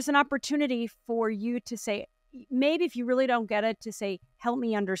 there's an opportunity for you to say, maybe if you really don't get it, to say, help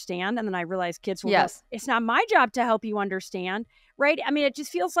me understand. And then I realize kids will go, it's not my job to help you understand, right? I mean, it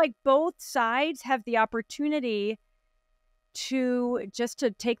just feels like both sides have the opportunity to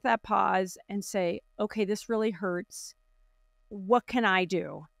take that pause and say, okay, this really hurts. What can I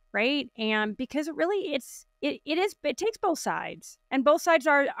do? Right. And because it takes both sides, and both sides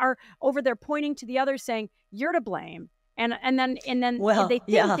are over there pointing to the other saying, you're to blame. And then they think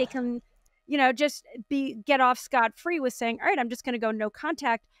they can, just get off scot-free with saying, all right, I'm just going to go no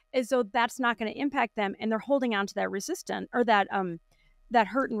contact, as though that's not going to impact them. And they're holding on to that resistance or that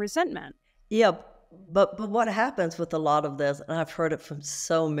hurt and resentment. Yeah. But what happens with a lot of this, and I've heard it from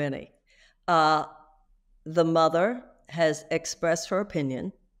so many, the mother has expressed her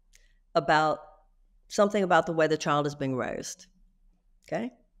opinion about something about the way the child is being raised. Okay.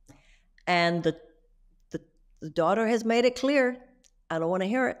 And the daughter has made it clear, I don't want to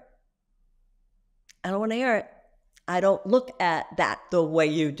hear it. I don't want to hear it. I don't look at that the way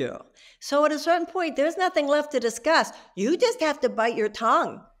you do. So at a certain point, there's nothing left to discuss. You just have to bite your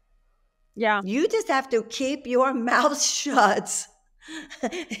tongue. Yeah. You just have to keep your mouth shut,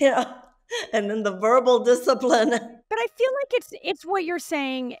 and then the verbal discipline. But I feel like it's what you're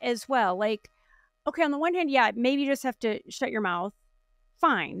saying as well. Like, okay, on the one hand, yeah, maybe you just have to shut your mouth.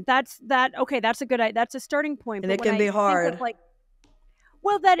 Fine. Okay, that's a starting point. And but it can be hard.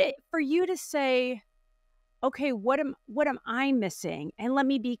 For you to say, okay, what am I missing? And let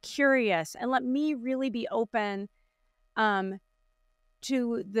me be curious, and let me really be open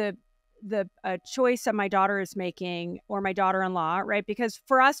to the choice that my daughter is making, or my daughter-in-law, right? Because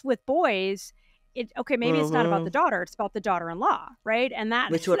for us with boys, maybe it's not about the daughter, it's about the daughter-in-law, right? And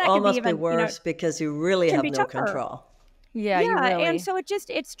which would almost be worse, because you really have no control. Yeah, you really. And so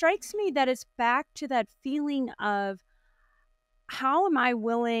it strikes me that it's back to that feeling of, how am I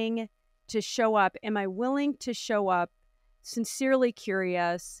willing to show up? Am I willing to show up sincerely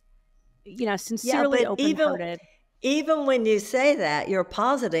curious, sincerely open-hearted? Even when you say that, you're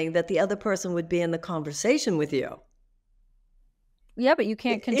positing that the other person would be in the conversation with you. Yeah, but you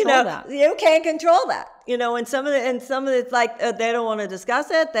can't control that. You can't control that. And some of it's like they don't want to discuss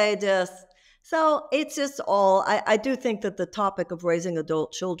it. So it's just all. I do think that the topic of raising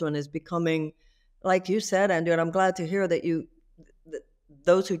adult children is becoming, like you said, Andrea, and I'm glad to hear that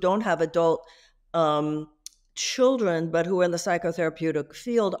those who don't have adult children, but who are in the psychotherapeutic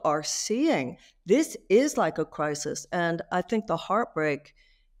field, are seeing this is like a crisis. And I think the heartbreak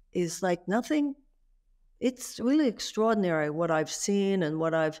is like nothing. It's really extraordinary what I've seen and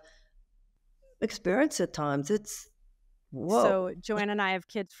what I've experienced at times. It's whoa. So Joanna and I have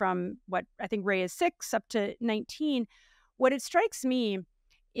kids from what I think Ray is 6 up to 19. What it strikes me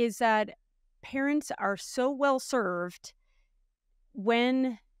is that parents are so well served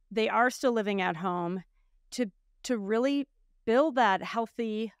when they are still living at home to really build that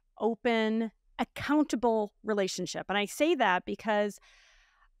healthy, open, accountable relationship. And I say that because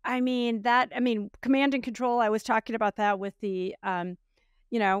command and control, I was talking about that with the kind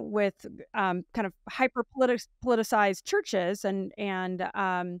of hyper politicized churches and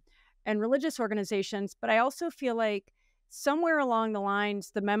religious organizations. But I also feel like somewhere along the lines,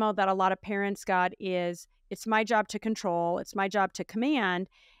 the memo that a lot of parents got is, it's my job to control, it's my job to command.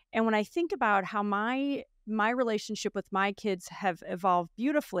 And when I think about how my relationship with my kids have evolved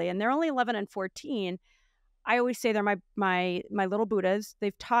beautifully, and they're only 11 and 14, I always say they're my little Buddhas.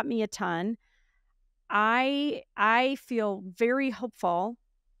 They've taught me a ton. I feel very hopeful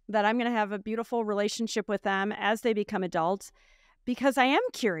that I'm going to have a beautiful relationship with them as they become adults, because I am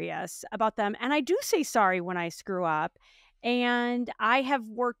curious about them. And I do say sorry when I screw up. And I have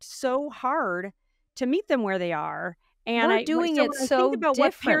worked so hard to meet them where they are. And we're doing it so think about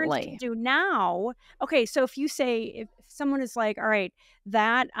differently. What parents can do now. Okay, so if someone is like, all right,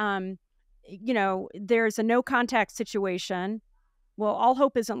 that there's a no contact situation, well, all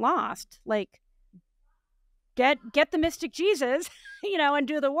hope isn't lost. Like, get the mystic Jesus, and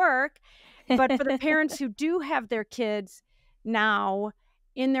do the work. But for the parents who do have their kids now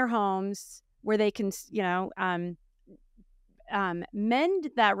in their homes, where they can, mend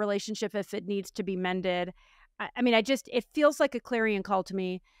that relationship if it needs to be mended. It feels like a clarion call to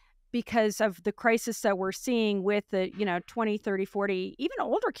me, because of the crisis that we're seeing with the, 20, 30, 40, even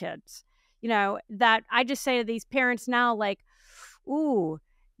older kids, that I just say to these parents now, like, ooh,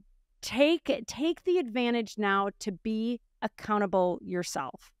 take the advantage now to be accountable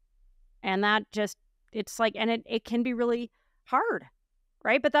yourself. And that just, it's like, and it can be really hard,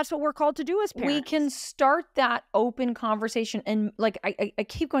 right? But that's what we're called to do as parents. We can start that open conversation. And like, I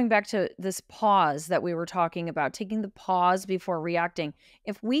keep going back to this pause that we were talking about, taking the pause before reacting.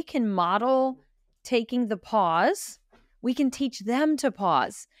 If we can model taking the pause, we can teach them to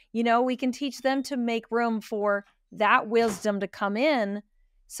pause. You know, we can teach them to make room for that wisdom to come in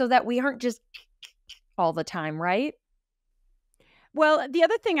so that we aren't just all the time, right? Well, the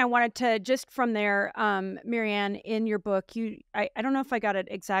other thing I wanted to, just from there, Marianne, in your book, I don't know if I got it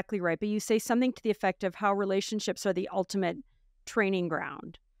exactly right, but you say something to the effect of how relationships are the ultimate training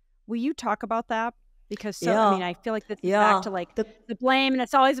ground. Will you talk about that? Because I mean, I feel like this is back to like the blame, and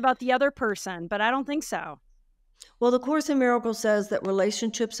it's always about the other person, but I don't think so. Well, the Course in Miracles says that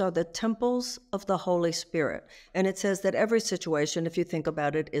relationships are the temples of the Holy Spirit. And it says that every situation, if you think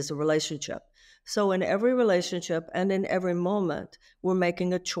about it, is a relationship. So in every relationship and in every moment, we're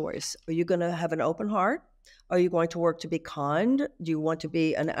making a choice. Are you going to have an open heart? Are you going to work to be kind? Do you want to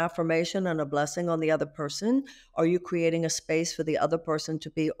be an affirmation and a blessing on the other person? Are you creating a space for the other person to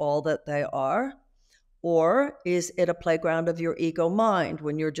be all that they are? Or is it a playground of your ego mind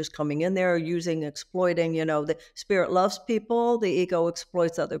when you're just coming in there exploiting, the spirit loves people, the ego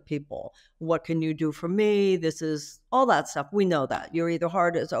exploits other people. What can you do for me? This is all that stuff. We know that. Your either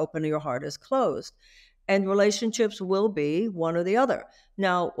heart is open or your heart is closed. And relationships will be one or the other.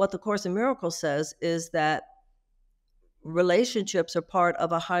 Now, what the Course in Miracles says is that relationships are part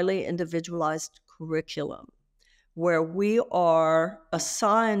of a highly individualized curriculum where we are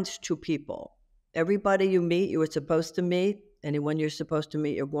assigned to people. Everybody you meet, you are supposed to meet. Anyone you're supposed to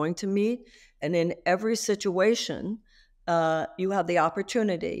meet, you're going to meet. And in every situation, you have the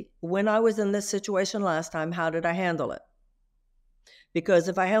opportunity. When I was in this situation last time, how did I handle it? Because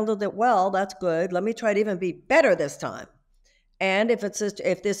if I handled it well, that's good. Let me try to even be better this time. And if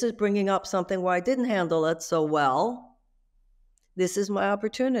this is bringing up something where I didn't handle it so well, this is my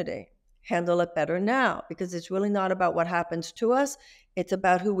opportunity. Handle it better now, because it's really not about what happens to us. It's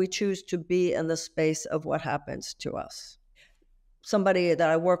about who we choose to be in the space of what happens to us. Somebody that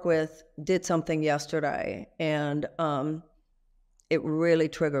I work with did something yesterday, and it really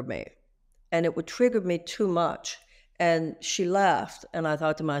triggered me. And it would trigger me too much. And she left, and I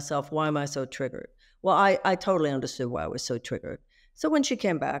thought to myself, why am I so triggered? Well, I totally understood why I was so triggered. So when she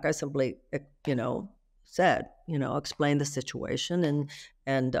came back, I simply, said, explained the situation,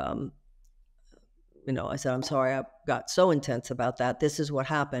 and I said, I'm sorry, I got so intense about that. This is what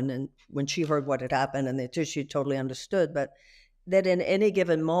happened. And when she heard what had happened, and she totally understood, but that in any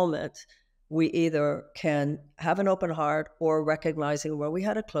given moment, we either can have an open heart or recognizing where we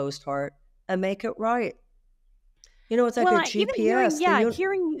had a closed heart and make it right. It's like a GPS.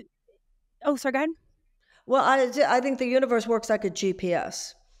 Hearing. Oh, sorry, go ahead. Well, I think the universe works like a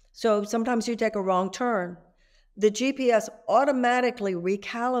GPS. So sometimes you take a wrong turn. The GPS automatically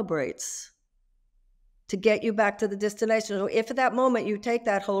recalibrates to get you back to the destination. So if at that moment you take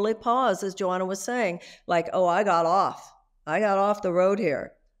that holy pause, as Joanna was saying, like, oh, I got off the road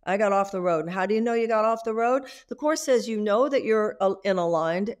here. I got off the road. And how do you know you got off the road? The Course says you know that you're in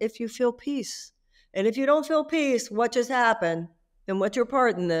aligned if you feel peace. And if you don't feel peace, what just happened? And what's your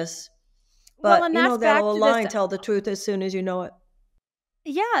part in this? But, that'll align, tell the truth as soon as you know it.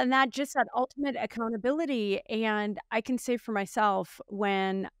 Yeah, and that ultimate accountability. And I can say for myself,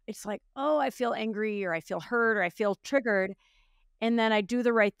 when it's like, oh, I feel angry or I feel hurt or I feel triggered, and then I do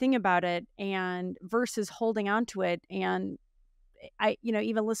the right thing about it, and versus holding on to it. And I,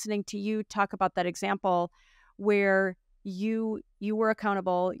 even listening to you talk about that example where you were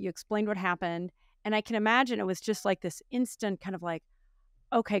accountable, you explained what happened. And I can imagine it was just like this instant kind of like,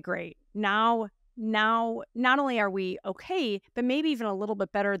 okay, great. Now, not only are we okay, but maybe even a little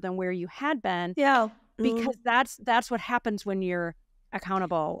bit better than where you had been. Yeah. Because that's what happens when you're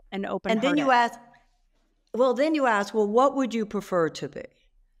accountable and open-hearted. And then you ask, well, what would you prefer to be?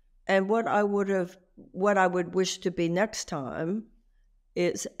 And what I would wish to be next time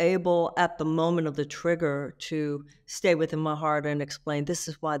is able at the moment of the trigger to stay within my heart and explain, this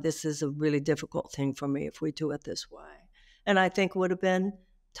is why this is a really difficult thing for me if we do it this way. And I think would have been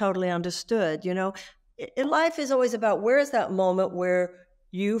totally understood. Life is always about, where is that moment where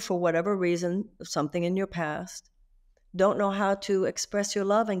you, for whatever reason, something in your past, don't know how to express your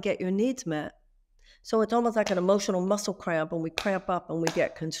love and get your needs met. So it's almost like an emotional muscle cramp, and we cramp up and we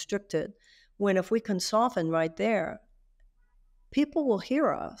get constricted. When if we can soften right there, people will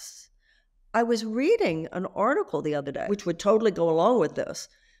hear us. I was reading an article the other day, which would totally go along with this,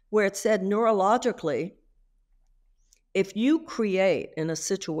 where it said neurologically, if you create in a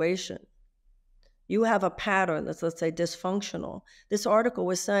situation, you have a pattern that's, let's say, dysfunctional. This article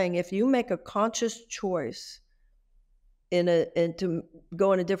was saying if you make a conscious choice to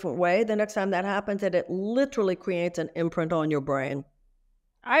go in a different way, the next time that happens, that it literally creates an imprint on your brain.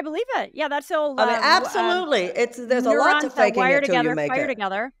 I believe it. Yeah, that's all. I mean, absolutely. There's a lot to neurons that faking wire it till you together, make fire it.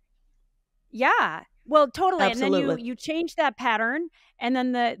 together. Yeah. Well, totally. Absolutely. And then you change that pattern, and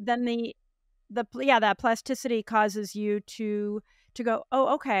then that plasticity causes you to go,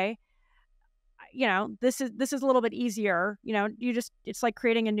 oh, okay, this is a little bit easier. It's like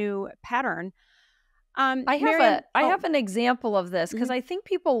creating a new pattern. I have an example of this, because I think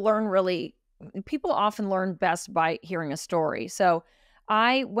people often learn best by hearing a story. So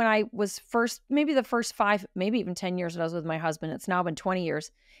when I was first, maybe the first 5, maybe even 10 years that I was with my husband, it's now been 20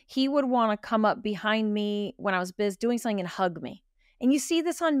 years, he would want to come up behind me when I was busy doing something and hug me. And you see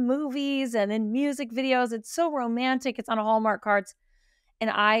this on movies and in music videos. It's so romantic. It's on Hallmark cards.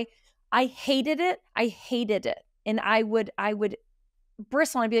 And I hated it. I hated it. And I would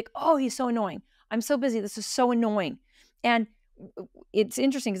bristle and I'd be like, oh, he's so annoying. I'm so busy. This is so annoying. And it's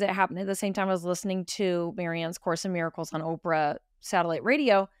interesting because it happened at the same time I was listening to Marianne's Course in Miracles on Oprah satellite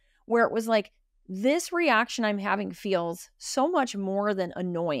radio, where it was like, this reaction I'm having feels so much more than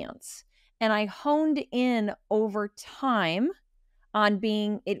annoyance. And I honed in over time on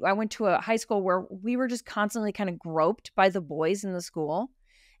I went to a high school where we were just constantly kind of groped by the boys in the school.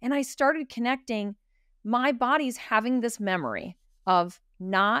 And I started connecting, my body's having this memory of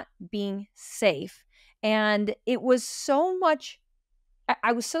not being safe. And it was so much,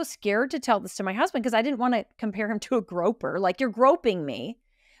 I was so scared to tell this to my husband because I didn't want to compare him to a groper. Like, you're groping me.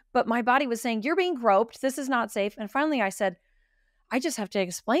 But my body was saying, you're being groped. This is not safe. And finally I said, I just have to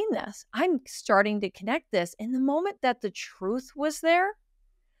explain this. I'm starting to connect this. And the moment that the truth was there,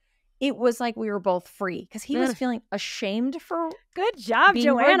 it was like we were both free, because he was feeling ashamed for good job, being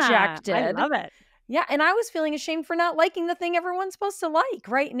Joanna. rejected. I love it. Yeah. And I was feeling ashamed for not liking the thing everyone's supposed to like.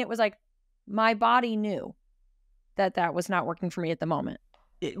 Right. And it was like, my body knew that was not working for me at the moment.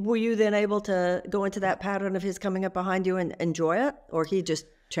 Were you then able to go into that pattern of his coming up behind you and enjoy it? Or he just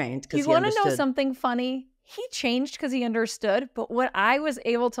changed because he understood? You want to know something funny? He changed because he understood. But what I was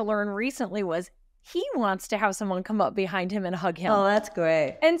able to learn recently was he wants to have someone come up behind him and hug him. Oh, that's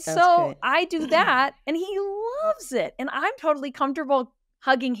great. And that's so great. I do that and he loves it. And I'm totally comfortable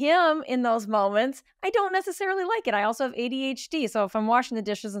hugging him in those moments. I don't necessarily like it. I also have ADHD. So if I'm washing the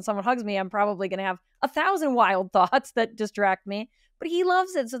dishes and someone hugs me, I'm probably going to have 1,000 wild thoughts that distract me. But he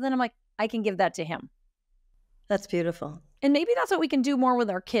loves it. So then I'm like, I can give that to him. That's beautiful. And maybe that's what we can do more with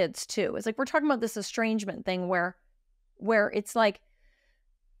our kids too. It's like, we're talking about this estrangement thing where it's like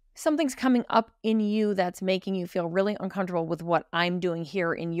something's coming up in you that's making you feel really uncomfortable with what I'm doing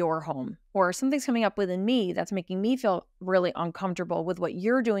here in your home. Or something's coming up within me that's making me feel really uncomfortable with what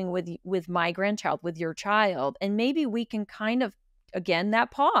you're doing with my grandchild, with your child. And maybe we can kind of, again,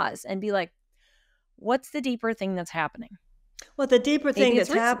 that pause and be like, what's the deeper thing that's happening? Well, the deeper thing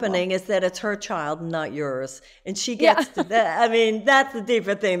that's happening is that it's her child, not yours. And she gets to that. I mean, that's the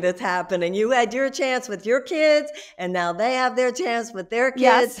deeper thing that's happening. You had your chance with your kids, and now they have their chance with their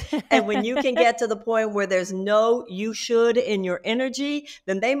kids. Yes. And when you can get to the point where there's no you should in your energy,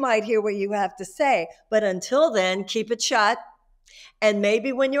 then they might hear what you have to say. But until then, keep it shut. And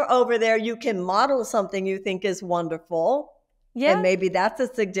maybe when you're over there, you can model something you think is wonderful. Yeah. And maybe that's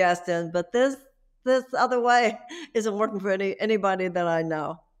a suggestion. But this other way isn't working for anybody that I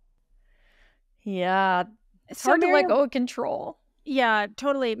know. Yeah. It's hard to let go of control. Yeah,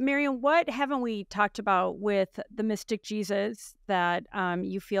 totally. Marianne, what haven't we talked about with the mystic Jesus that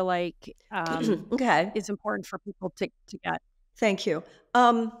you feel like is important for people to get? Thank you.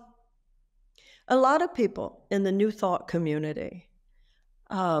 A lot of people in the New Thought community,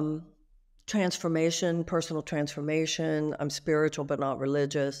 transformation, personal transformation, I'm spiritual but not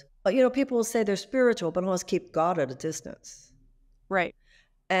religious. People will say they're spiritual, but almost keep God at a distance. Right.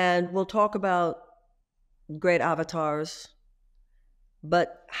 And we'll talk about great avatars,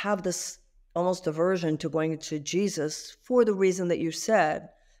 but have this almost aversion to going to Jesus for the reason that you said,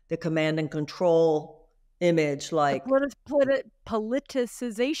 the command and control image, like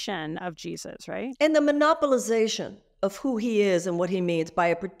politicization of Jesus, right? And the monopolization of who he is and what he means by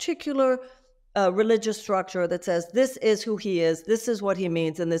a particular religious structure that says this is who he is, this is what he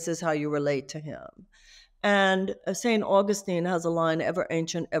means, and this is how you relate to him. And St. Augustine has a line, ever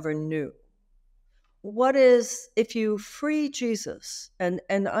ancient, ever new. What is, if you free Jesus, and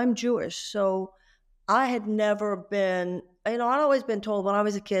I'm Jewish, so I had never been, I'd always been told when I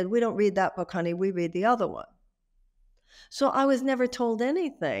was a kid, we don't read that book, honey, we read the other one. So I was never told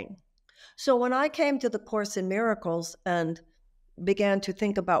anything. So when I came to the Course in Miracles and began to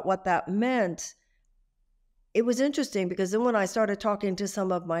think about what that meant, it was interesting because then when I started talking to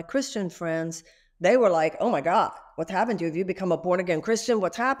some of my Christian friends, they were like, oh my God, what's happened to you? Have you become a born again Christian?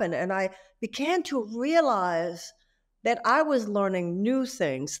 What's happened? And I began to realize that I was learning new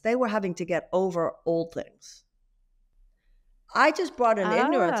things. They were having to get over old things. I just brought an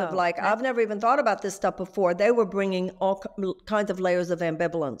ignorance of like, okay. I've never even thought about this stuff before. They were bringing all kinds of layers of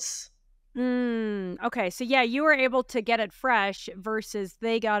ambivalence. Okay. So yeah, you were able to get it fresh versus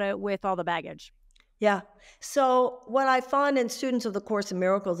they got it with all the baggage. Yeah. So what I find in students of the Course in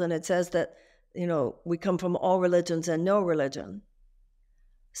Miracles, and it says that, we come from all religions and no religion.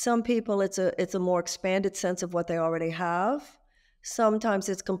 Some people, it's a more expanded sense of what they already have. Sometimes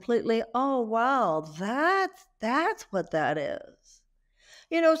it's completely, oh wow, that's what that is.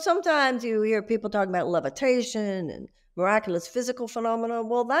 Sometimes you hear people talking about levitation and miraculous physical phenomena.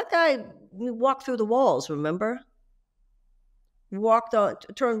 Well, that guy walked through the walls, remember?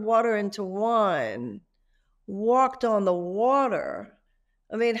 Turned water into wine, walked on the water.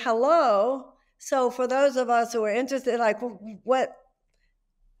 I mean, hello. So for those of us who are interested, like what,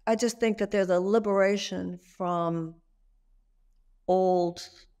 I just think that there's a liberation from old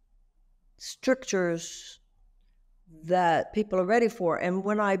strictures that people are ready for. And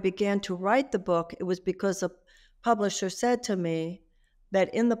when I began to write the book, it was because a publisher said to me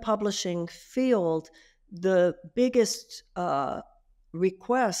that in the publishing field, the biggest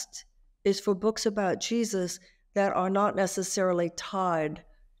request is for books about Jesus that are not necessarily tied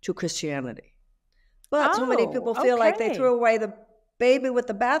to Christianity. But so many people feel like they threw away the baby with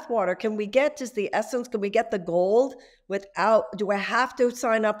the bathwater. Can we get just the essence? Can we get the gold without, do I have to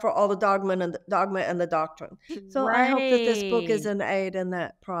sign up for all the dogma and the doctrine? So I hope that this book is an aid in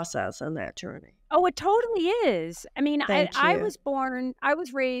that process and that journey. Oh, it totally is. I mean, I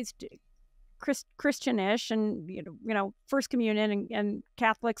was raised Christianish and, First Communion and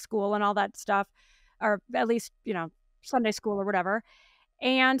Catholic school and all that stuff, or at least, Sunday school or whatever.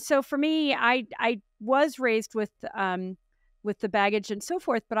 And so for me, I was raised with the baggage and so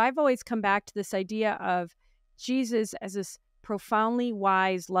forth, but I've always come back to this idea of Jesus as this profoundly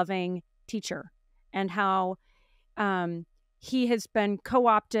wise, loving teacher, and how he has been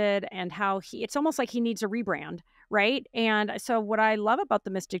co-opted, and how it's almost like he needs a rebrand, right? And so what I love about the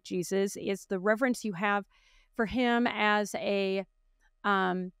mystic Jesus is the reverence you have for him as an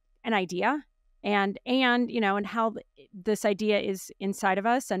idea, and how this idea is inside of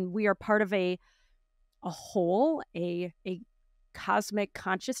us, and we are part of a whole, a cosmic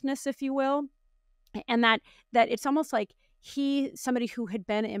consciousness, if you will, and that it's almost like somebody who had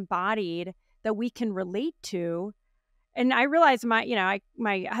been embodied that we can relate to. And I realize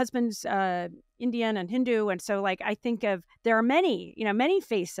my husband's Indian and Hindu, and so like I think of there are many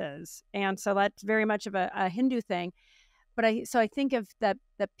faces, and so that's very much of a Hindu thing. But I think of that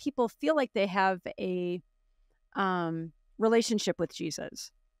people feel like they have a relationship with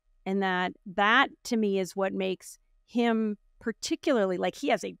Jesus, and that to me is what makes him particularly, like, he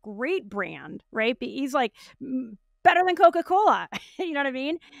has a great brand, right? But he's like better than Coca-Cola, you know what I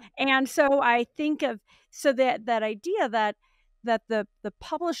mean? And so I think of that idea that the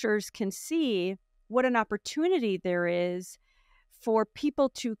publishers can see what an opportunity there is for people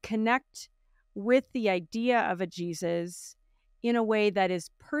to connect with the idea of a Jesus in a way that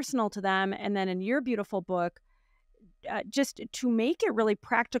is personal to them. And then in your beautiful book, just to make it really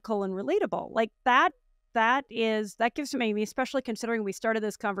practical and relatable, like that gives me, especially considering we started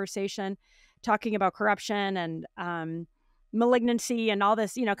this conversation talking about corruption and malignancy and all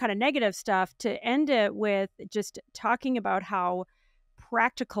this, kind of negative stuff, to end it with just talking about how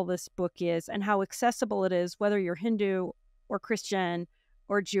practical this book is and how accessible it is, whether you're Hindu or Christian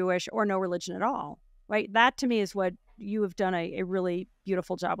or Jewish or no religion at all, right? That to me is what you have done a really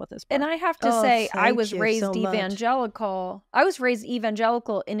beautiful job with this book. And I have to say, I was raised evangelical. I was raised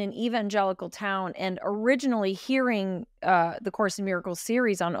evangelical in an evangelical town, and originally hearing the Course in Miracles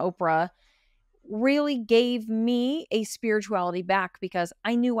series on Oprah really gave me a spirituality back, because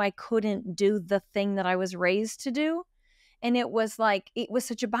I knew I couldn't do the thing that I was raised to do. And it was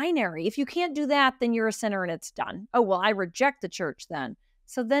such a binary. If you can't do that, then you're a sinner and it's done. Oh, well, I reject the church then.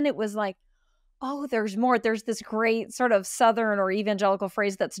 So then it was like, oh, there's more. There's this great sort of Southern or evangelical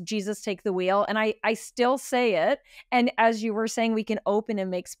phrase that's Jesus take the wheel. And I still say it. And as you were saying, we can open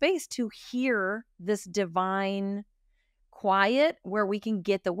and make space to hear this divine quiet where we can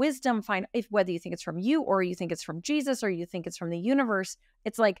get the wisdom, find whether you think it's from you or you think it's from Jesus or you think it's from the universe.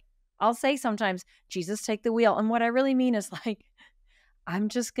 It's like, I'll say sometimes, Jesus take the wheel. And what I really mean is like, I'm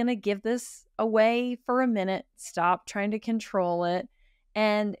just going to give this away for a minute, stop trying to control it.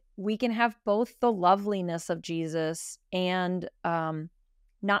 And we can have both the loveliness of Jesus and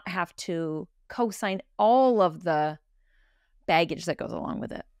not have to co-sign all of the baggage that goes along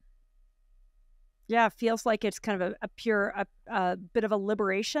with it. Yeah, it feels like it's kind of a bit of a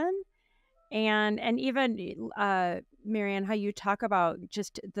liberation. And even, Marianne, how you talk about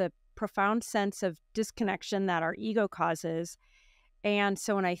just the profound sense of disconnection that our ego causes. And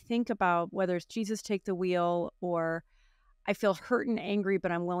so when I think about whether it's Jesus take the wheel, or I feel hurt and angry,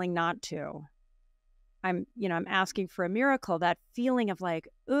 but I'm willing not to, I'm asking for a miracle, that feeling of like,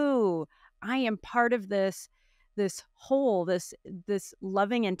 ooh, I am part of this whole, this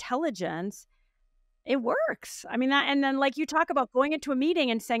loving intelligence. It works. I mean, that, and then like you talk about going into a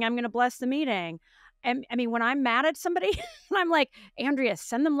meeting and saying, I'm going to bless the meeting. And I mean, when I'm mad at somebody, I'm like, Andrea,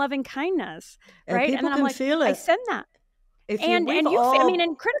 send them loving kindness. And right. people And then I'm can like, feel I it. send that. If And we've you, all, I mean,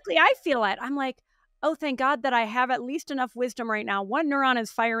 and critically, I feel it. I'm like, oh, thank God that I have at least enough wisdom right now. One neuron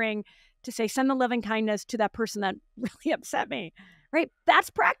is firing to say, send the loving kindness to that person that really upset me. Right. That's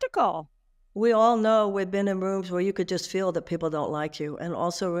practical. we all know we've been in rooms where you could just feel that people don't like you, and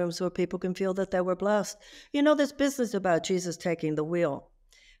also rooms where people can feel that they were blessed. You know, this business about Jesus taking the wheel.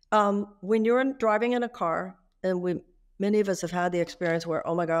 When you're driving in a car, and many of us have had the experience where,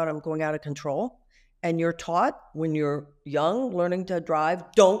 oh my God, I'm going out of control. And you're taught when you're young, learning to drive,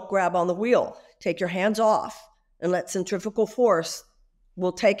 don't grab on the wheel. Take your hands off and let centrifugal force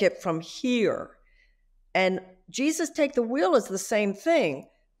will take it from here. And Jesus take the wheel is the same thing.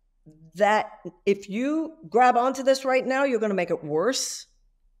 That if you grab onto this right now, you're going to make it worse.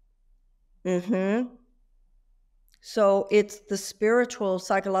 So it's the spiritual,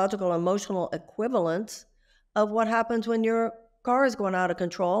 psychological, emotional equivalent of what happens when your car is going out of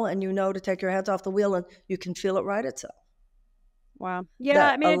control and you know to take your hands off the wheel and you can feel it right itself. Wow. Yeah.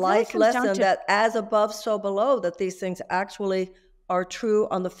 That I mean, a it really life comes down lesson to, that as above, so below, that these things actually are true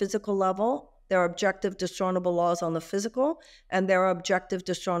on the physical level. There are objective, discernible laws on the physical, and there are objective,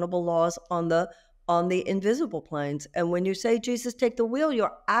 discernible laws on the invisible planes. And when you say, Jesus, take the wheel,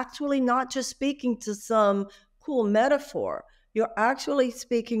 you're actually not just speaking to some cool metaphor. You're actually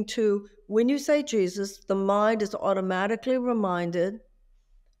speaking to, when you say Jesus, the mind is automatically reminded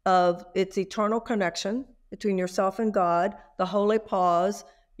of its eternal connection between yourself and God, the holy pause.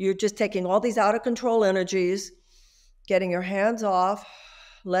 You're just taking all these out of control energies, getting your hands off,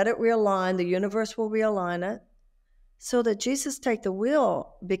 let it realign. The universe will realign it. So that Jesus take the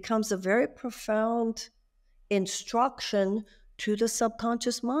wheel becomes a very profound instruction to the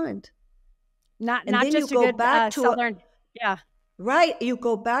subconscious mind. not And then just you a go good back to Southern. Yeah. Right. You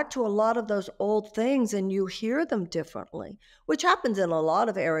go back to a lot of those old things and you hear them differently, which happens in a lot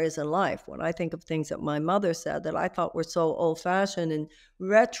of areas in life. When I think of things that my mother said that I thought were so old fashioned and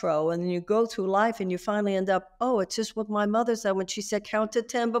retro, and then you go through life and you finally end up, oh, it's just what my mother said when she said, count to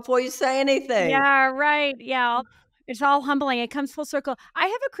 10 before you say anything. Yeah, right. Yeah. It's all humbling. It comes full circle. I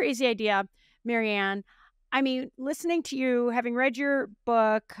have a crazy idea, Marianne. I mean, listening to you, having read your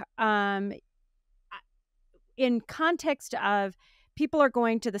book, in context of people are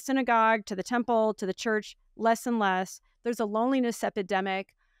going to the synagogue, to the temple, to the church less and less. There's a loneliness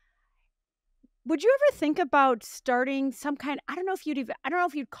epidemic. Would you ever think about starting some kind, I don't know if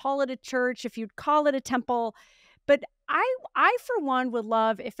you'd call it a church, if you'd call it a temple, but I for one would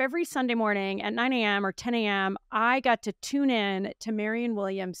love if every Sunday morning at 9 a.m. or 10 a.m. I got to tune in to Marianne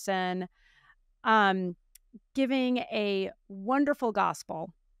Williamson, giving a wonderful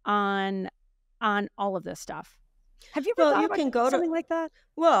gospel on all of this stuff. Have you ever Well, thought you about can go to, something like that?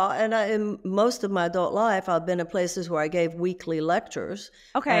 well, and in most of my adult life, I've been in places where I gave weekly lectures.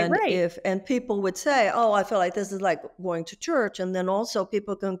 Okay, right. And people would say, oh, I feel like this is like going to church. And then also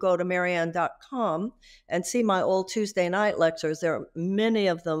people can go to Marianne.com and see my old Tuesday night lectures. There are many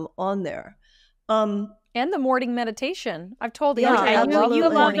of them on there. And the morning meditation. I've told Yeah, Andrea, I love you the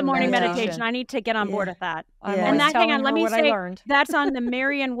love the morning morning meditation. meditation. I need to get on board Yeah. with that. I'm Yeah. always And that, hang telling on, let her me what I say, learned. that's on the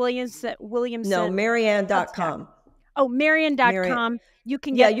Marianne Williamson. No, Marianne.com. Oh, Marianne.com. You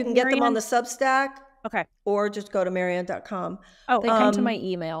can Yeah, get you can get them on Marianne. the Substack, Okay. or just go to Marianne.com. Oh, They come to my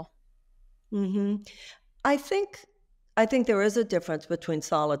email. I think there is a difference between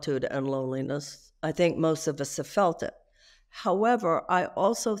solitude and loneliness. I think most of us have felt it. However, I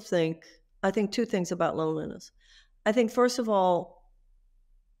think two things about loneliness. I think, first of all,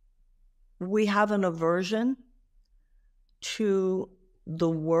 we have an aversion to the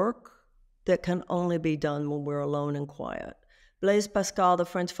work that can only be done when we're alone and quiet. Blaise Pascal, the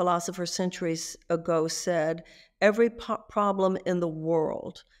French philosopher centuries ago, said, every problem in the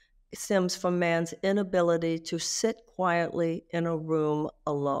world stems from man's inability to sit quietly in a room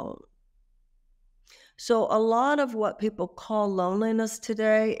alone. So a lot of what people call loneliness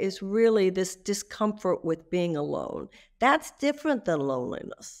today is really this discomfort with being alone. That's different than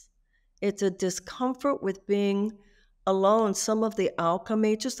loneliness. It's a discomfort with being alone. Some of the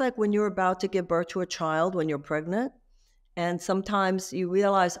alchemy, just like when you're about to give birth to a child when you're pregnant, and sometimes you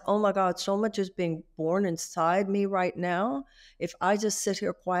realize, oh my God, so much is being born inside me right now. If I just sit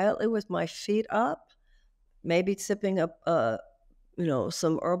here quietly with my feet up, maybe sipping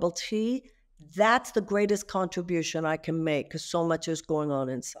some herbal tea, that's the greatest contribution I can make because so much is going on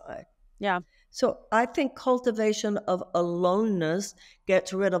inside. Yeah. So I think cultivation of aloneness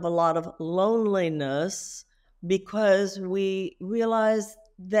gets rid of a lot of loneliness because we realize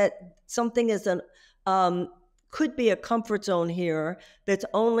that something could be a comfort zone here that's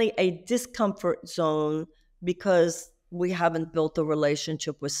only a discomfort zone because we haven't built a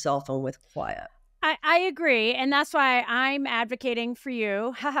relationship with self and with quiet. I agree, and that's why I'm advocating for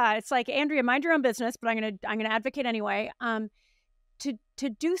you. Haha, it's like, Andrea, mind your own business, but I'm gonna advocate anyway. To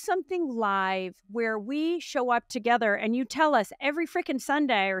do something live where we show up together and you tell us every freaking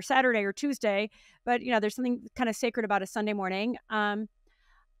Sunday or Saturday or Tuesday, but there's something kind of sacred about a Sunday morning. I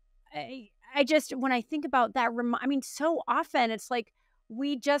just, when I think about that, so often it's like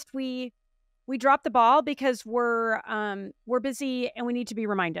we drop the ball because we're busy and we need to be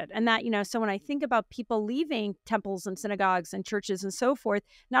reminded. And that, so when I think about people leaving temples and synagogues and churches and so forth,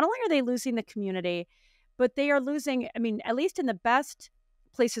 not only are they losing the community, but they are losing, at least in the best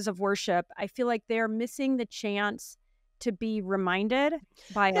places of worship, I feel like they're missing the chance to be reminded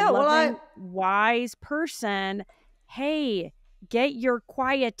by a loving, wise person, hey, get your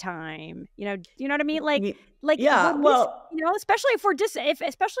quiet time. You know what I mean? Yeah, especially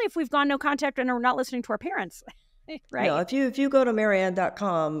especially if we've gone no contact and are not listening to our parents, right? No, if you go to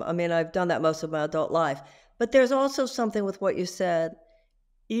Marianne.com, I've done that most of my adult life, but there's also something with what you said.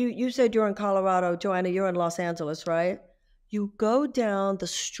 You said you're in Colorado, Joanna, you're in Los Angeles, right? You go down the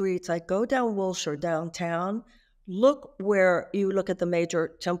streets, I go down Wilshire downtown, look at the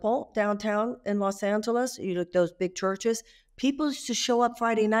major temple downtown in Los Angeles, you look at those big churches, people used to show up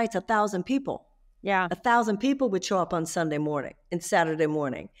Friday nights, 1,000 people. Yeah. 1,000 people would show up on Sunday morning and Saturday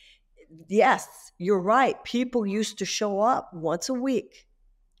morning. Yes, you're right. People used to show up once a week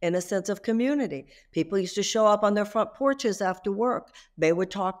in a sense of community. People used to show up on their front porches after work. They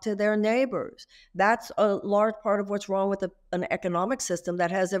would talk to their neighbors. That's a large part of what's wrong with an economic system that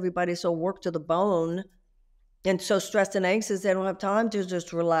has everybody so worked to the bone and so stressed and anxious they don't have time to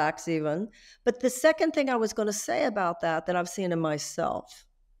just relax even. But the second thing I was going to say about that I've seen in myself,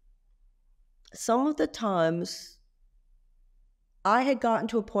 some of the times I had gotten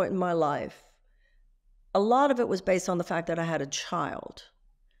to a point in my life, a lot of it was based on the fact that I had a child.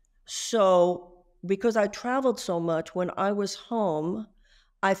 So because I traveled so much, when I was home,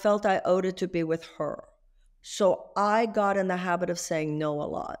 I felt I owed it to be with her. So I got in the habit of saying no a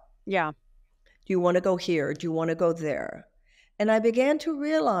lot. Yeah. Do you want to go here? Do you want to go there? And I began to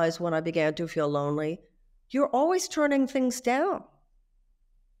realize when I began to feel lonely, you're always turning things down.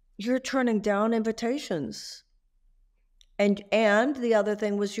 You're turning down invitations. And the other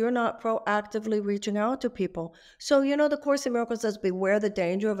thing was you're not proactively reaching out to people. So, the Course in Miracles says, beware the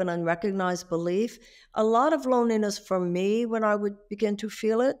danger of an unrecognized belief. A lot of loneliness for me when I would begin to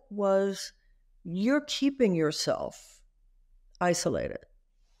feel it was you're keeping yourself isolated.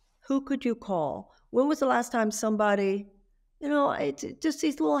 Who could you call? When was the last time somebody, just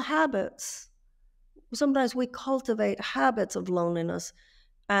these little habits. Sometimes we cultivate habits of loneliness.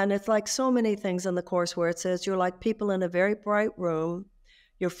 And it's like so many things in the Course where it says you're like people in a very bright room,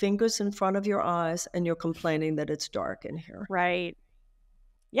 your fingers in front of your eyes, and you're complaining that it's dark in here. Right.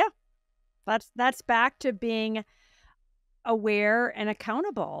 Yeah. That's back to being aware and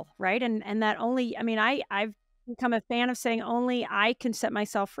accountable, right? And that only, I've become a fan of saying only I can set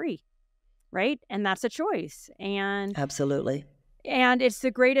myself free, right? And that's a choice. And absolutely. And it's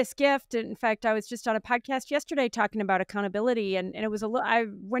the greatest gift. In fact, I was just on a podcast yesterday talking about accountability, and it was I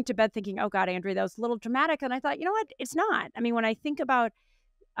went to bed thinking, oh God, Andrea, that was a little dramatic. And I thought, you know what? It's not. When I think about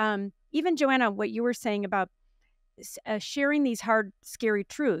even Joanna, what you were saying about sharing these hard, scary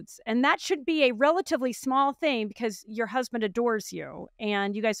truths, and that should be a relatively small thing because your husband adores you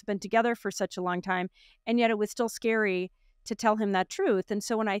and you guys have been together for such a long time, and yet it was still scary to tell him that truth. And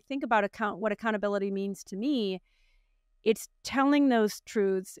so when I think about what accountability means to me, it's telling those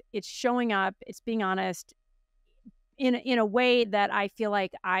truths, it's showing up, it's being honest in a way that I feel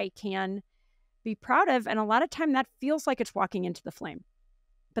like I can be proud of. And a lot of time that feels like it's walking into the flame.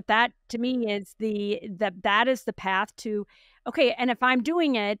 But that to me is that is the path to, okay, and if I'm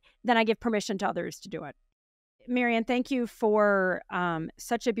doing it, then I give permission to others to do it. Marianne, thank you for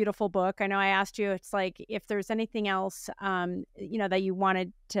such a beautiful book. I know I asked you, it's like if there's anything else, that you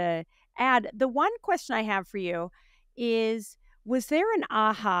wanted to add. The one question I have for you is Was there an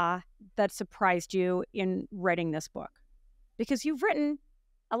aha that surprised you in writing this book? Because you've written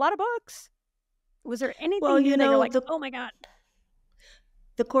a lot of books. Was there anything new that you're like, oh my God?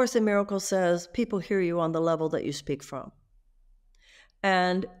 The Course in Miracles says people hear you on the level that you speak from.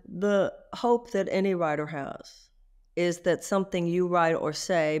 And the hope that any writer has is that something you write or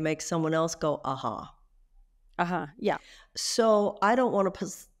say makes someone else go, aha. Yeah. So I don't want to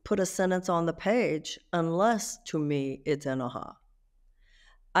put a sentence on the page unless, to me, it's an aha.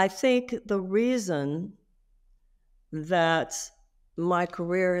 I think the reason that my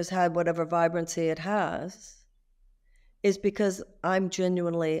career has had whatever vibrancy it has is because I'm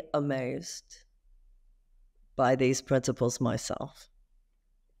genuinely amazed by these principles myself.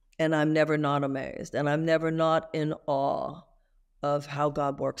 And I'm never not amazed. And I'm never not in awe of how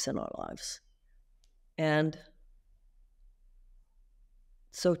God works in our lives. And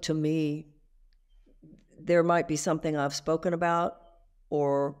so to me, there might be something I've spoken about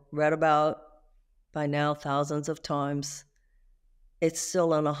or read about by now thousands of times. It's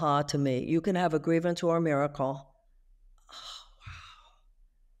still an aha to me. You can have a grievance or a miracle. Oh,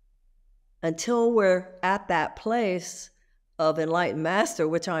 wow. Until we're at that place of enlightened master,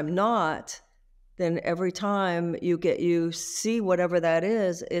 which I'm not, then every time you see whatever that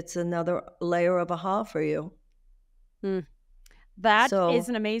is, it's another layer of aha for you. That is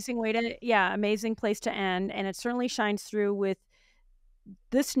an amazing way amazing place to end. And it certainly shines through with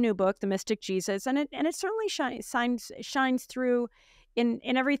this new book, The Mystic Jesus. And it certainly shines through in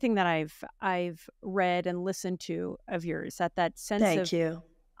everything that I've read and listened to of yours, that sense of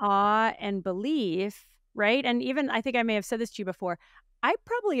awe and belief, right? And even, I think I may have said this to you before, I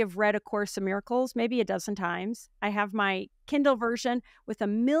probably have read A Course in Miracles maybe a dozen times. I have my Kindle version with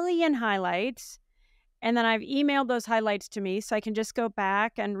 1 million highlights. And then I've emailed those highlights to me so I can just go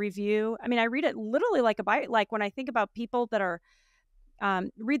back and review. I mean, I read it literally like a Bible. Like when I think about people that are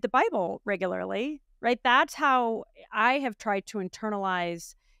read the Bible regularly, right? That's how I have tried to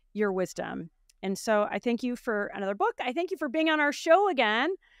internalize your wisdom. And so I thank you for another book. I thank you for being on our show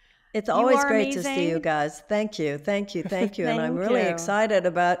again. It's always great to see you guys. Thank you. And I'm really excited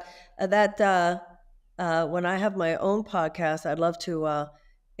about that. When I have my own podcast, I'd love to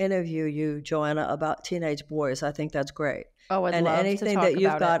interview you, Joanna, about teenage boys. I think that's great. Oh, I'd and love anything to talk that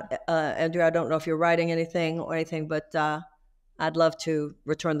you've about got, Andrea, I don't know if you're writing anything or anything, but I'd love to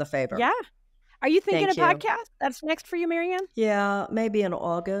return the favor. Yeah. Are you thinking a podcast that's next for you, Marianne? Yeah, maybe in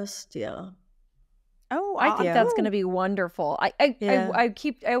August. Yeah. Oh, I think that's going to be wonderful. I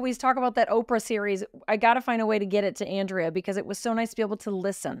always talk about that Oprah series. I got to find a way to get it to Andrea because it was so nice to be able to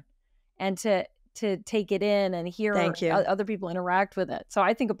listen and to take it in and hear other people interact with it. So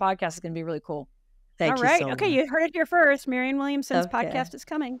I think a podcast is going to be really cool. Thank you so much. Okay, you heard it here first. Marianne Williamson's podcast is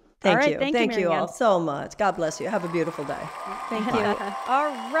coming. Thank you. Thank you all so much. God bless you. Have a beautiful day. Thank you.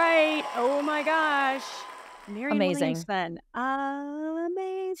 All right. Oh my gosh. Marianne Williamson.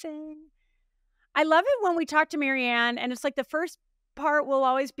 Amazing. I love it when we talk to Marianne and it's like the first part will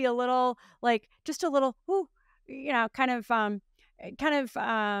always be a little like just a little kind of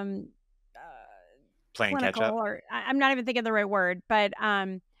playing catch up, or I'm not even thinking the right word, but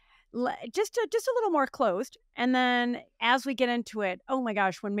just a little more closed. And then as we get into it, oh my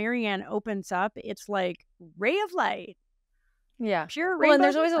gosh, when Marianne opens up, it's like ray of light. Yeah, pure rainbow. And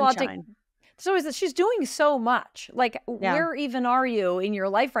there's always a lot to. So is that she's doing so much. Like, where even are you in your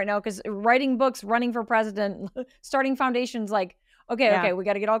life right now? Because writing books, running for president, starting foundations, like, okay, we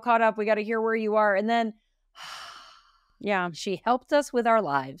got to get all caught up. We got to hear where you are. And then, she helped us with our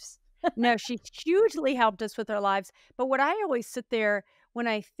lives. No, she hugely helped us with our lives. But what I always sit there when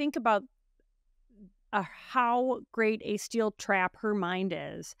I think about how great a steel trap her mind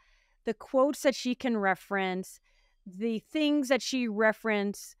is, the quotes that she can reference, the things that she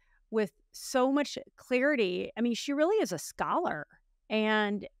references with so much clarity. I mean, she really is a scholar.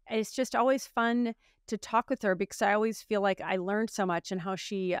 And it's just always fun to talk with her because I always feel like I learned so much in how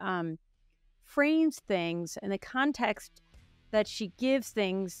she frames things and the context that she gives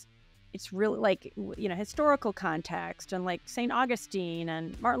things. It's really like, historical context and like St. Augustine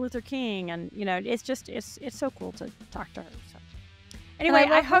and Martin Luther King. And, it's so cool to talk to her. So anyway,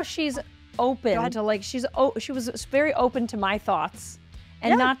 I hope she's open to she was very open to my thoughts.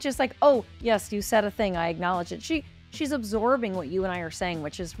 And not just like, oh, yes, you said a thing, I acknowledge it. She's absorbing what you and I are saying,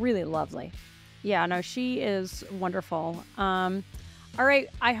 which is really lovely. Yeah, no, she is wonderful. All right,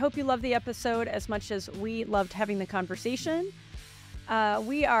 I hope you love the episode as much as we loved having the conversation.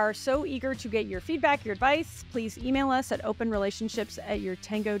 We are so eager to get your feedback, your advice. Please email us at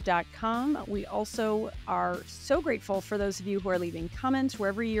openrelationships@yourtango.com. We also are so grateful for those of you who are leaving comments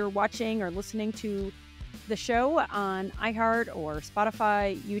wherever you're watching or listening to the show on iHeart or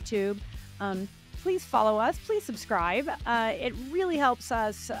Spotify, YouTube. Please follow us. Please subscribe. It really helps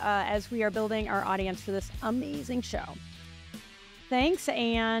us as we are building our audience for this amazing show. Thanks,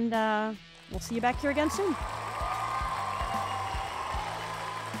 and we'll see you back here again soon.